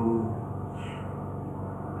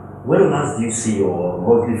when last did you see your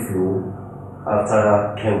monthly flow after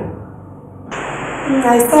chemo?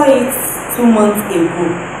 I saw it 2 months ago,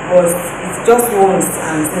 but it's just once,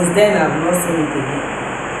 and since then I've not seen it again.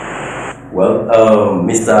 Well,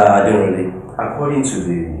 Mr. Enure, according to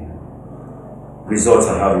the results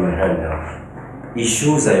I have in my hand now, it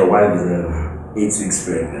shows that your wife is 8 weeks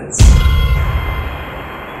pregnant.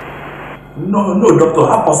 No, doctor,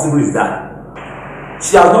 how possible is that?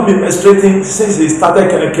 She has not been menstruating since she started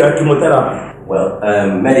chemotherapy. Well,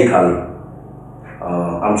 medically,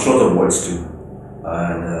 I'm short of words too.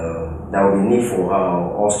 And there will be need for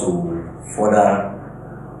us to further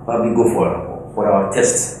probably go for our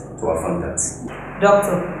test to affirm that.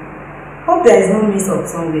 Doctor, hope there is no miss of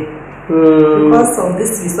somewhere. Because of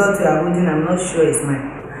this result you are holding, I'm not sure it's mine.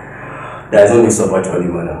 There is no miss of actually,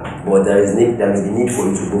 madam. But there is the need for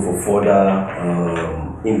you to go for further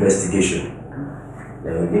investigation.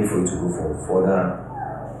 There is need for you to go for further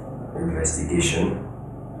investigation,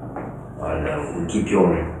 and we'll keep you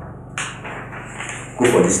on. Go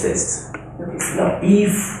for this test. Now,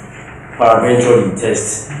 if peradventure the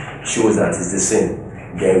test shows that it's the same,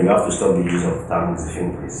 then we have to stop the use of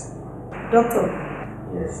tamoxifen, please. Doctor?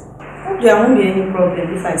 Yes. Hope there won't be any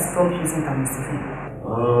problem if I stop using tamoxifen.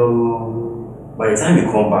 By the time you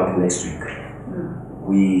come back next week,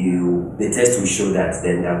 the test will show that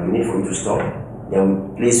then there will be need for you to stop. Then we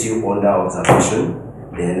place you under observation.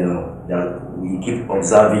 Then that we keep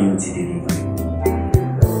observing you till delivery.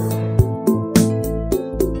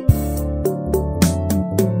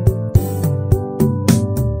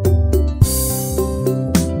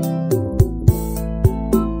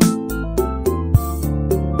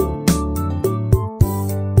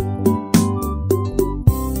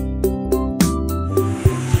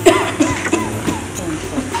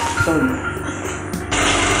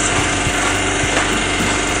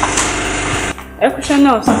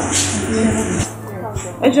 Nurse.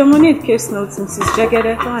 Your money case notes Mrs.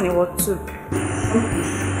 Jagede and what too.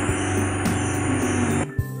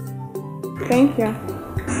 Thank you.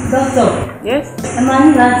 Doctor. Yes? I'm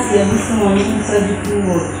only last year with someone in surgical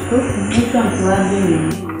ward.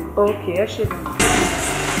 Okay, I should.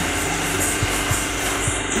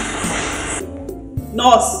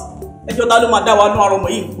 Nurse, ẹjọ́ ta ló máa dá wa nú àrọ̀mọ̀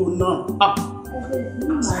yìí gbóná.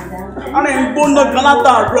 Ara ẹ̀ ń gbóná gan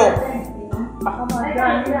látàárọ̀.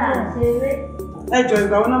 Ẹjọ́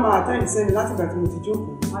ìgbà wọn náà máa àtẹ́yìn sẹ́mi láti ìgbà tí mo ti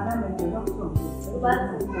jókòó.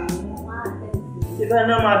 Ìgbà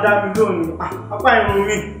náà máa dá mi lónìí. Apá irun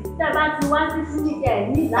mi. Tẹ́bá ti wá sí síníkẹ̀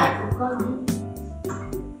ní láti kọ́ ní.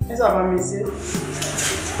 Ẹ sábà mi ṣe.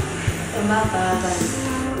 Ẹ má fara balẹ̀.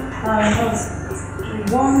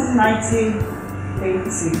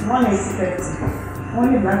 190/80, 180/30. Wọ́n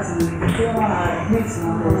lè láti gbé wọn admit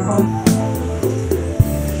wọn lọ fún.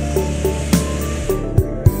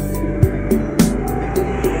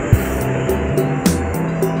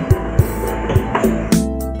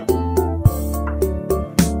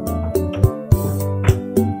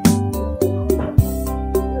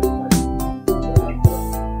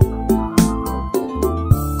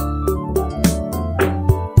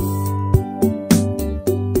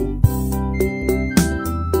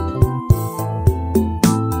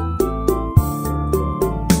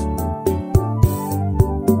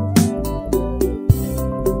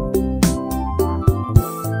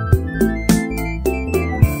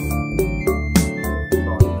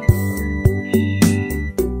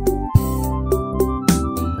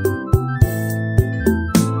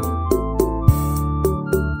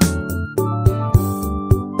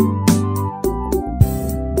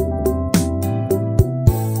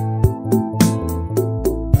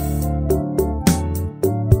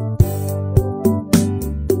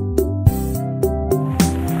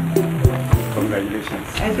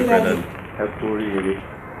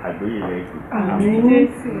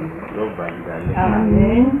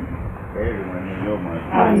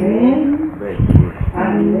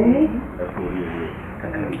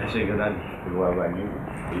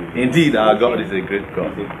 Indeed, our God is a great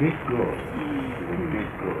God. He's a great God.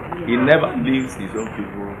 He never leaves his own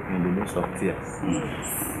people in the midst of tears.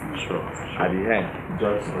 Sure. At the end,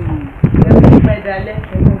 just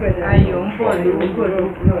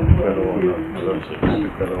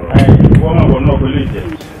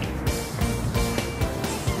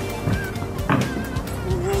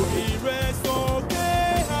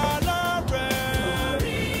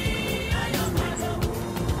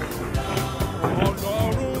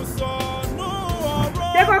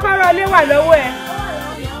kọ́kọ́rọ́ ilé wà lọ́wọ́ ẹ̀.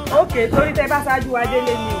 Ókè, torí tẹ́ bá ṣáájú wa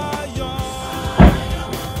délé ni o.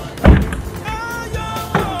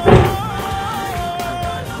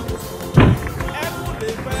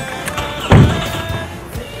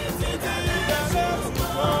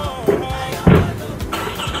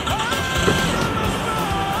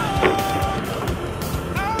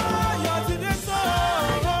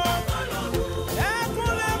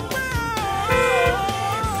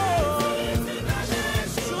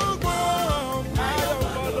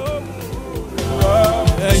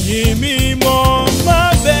 Ẹ̀yin mímọ́ má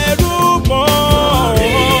bẹ̀rù mọ́.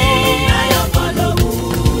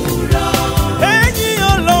 Ẹ̀yin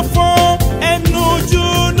ọlọ́fọ́ ẹnu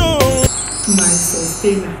júnú. My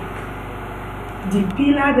sustainer, the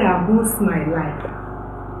pillar that holds my life,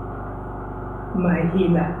 my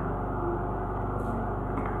healer.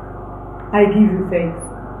 I give you thanks.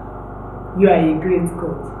 You are a great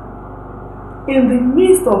God. In the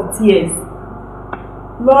midst of tears,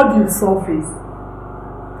 Lord, you surface.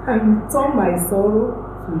 And you turn my sorrow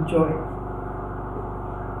to joy.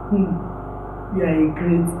 You are a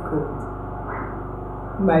great God.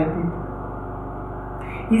 My people,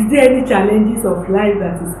 is there any challenges of life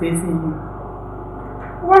that is facing you?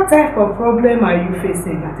 What type of problem are you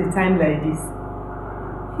facing at a time like this?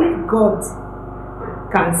 If God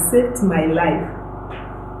can save my life,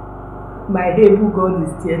 my able God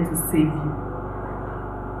is there to save you.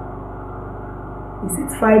 Is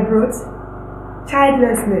it fibroids,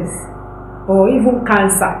 childlessness, or even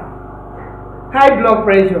cancer, high blood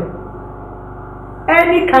pressure,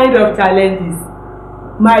 any kind of challenges?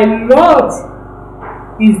 My Lord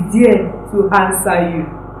is there to answer you.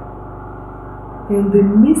 In the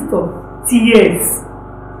midst of tears,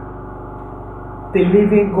 the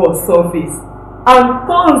living God surfaces and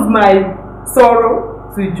turns my sorrow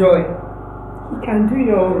to joy. He can do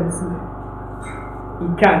your own too. He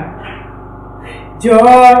can.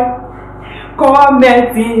 Joy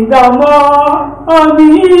cometh in the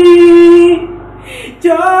morning.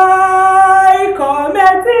 Joy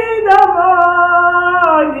cometh in the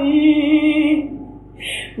morning.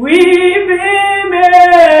 Weeping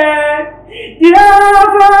may endure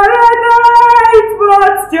for a night,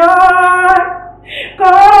 but joy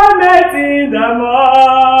cometh in the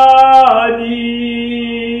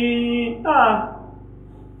morning.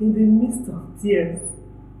 In the midst of tears,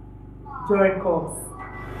 joy comes.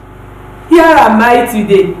 Here am I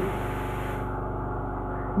today.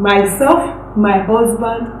 Myself, my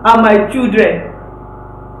husband, and my children.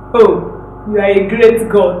 Oh, you are a great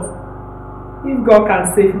God. If God can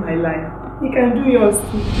save my life, He can do yours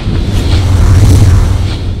too.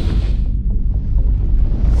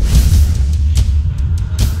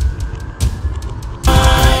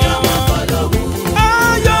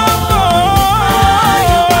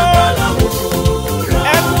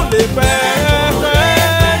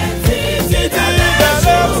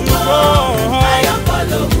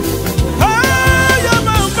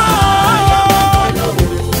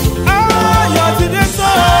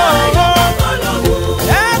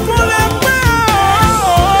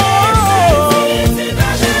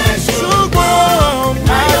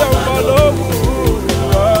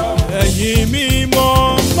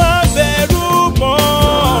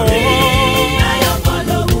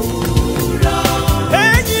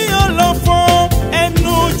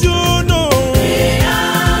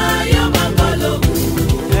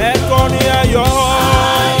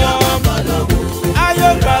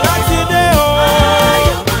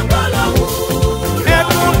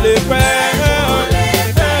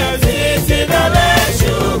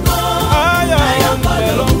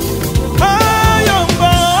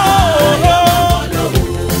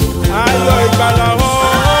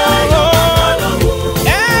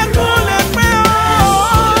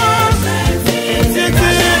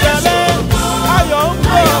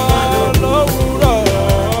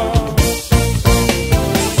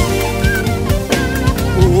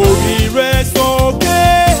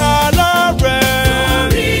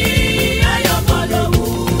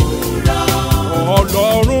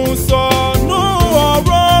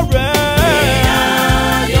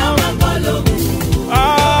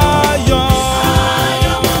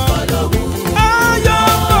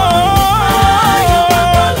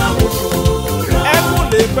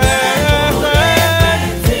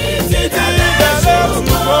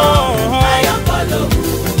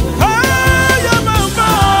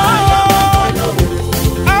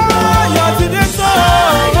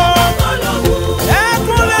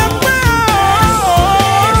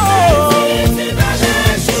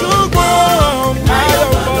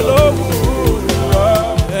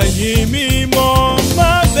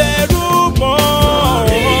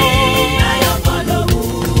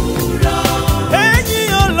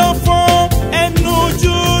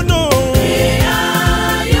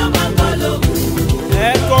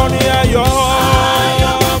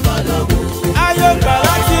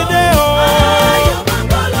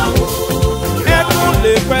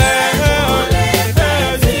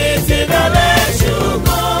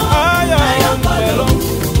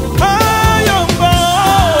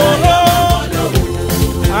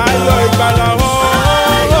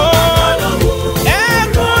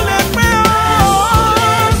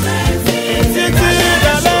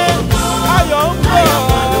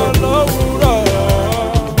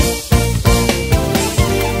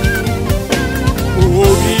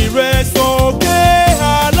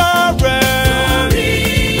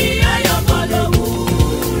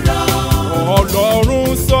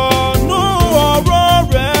 Ọlọ́run sọ.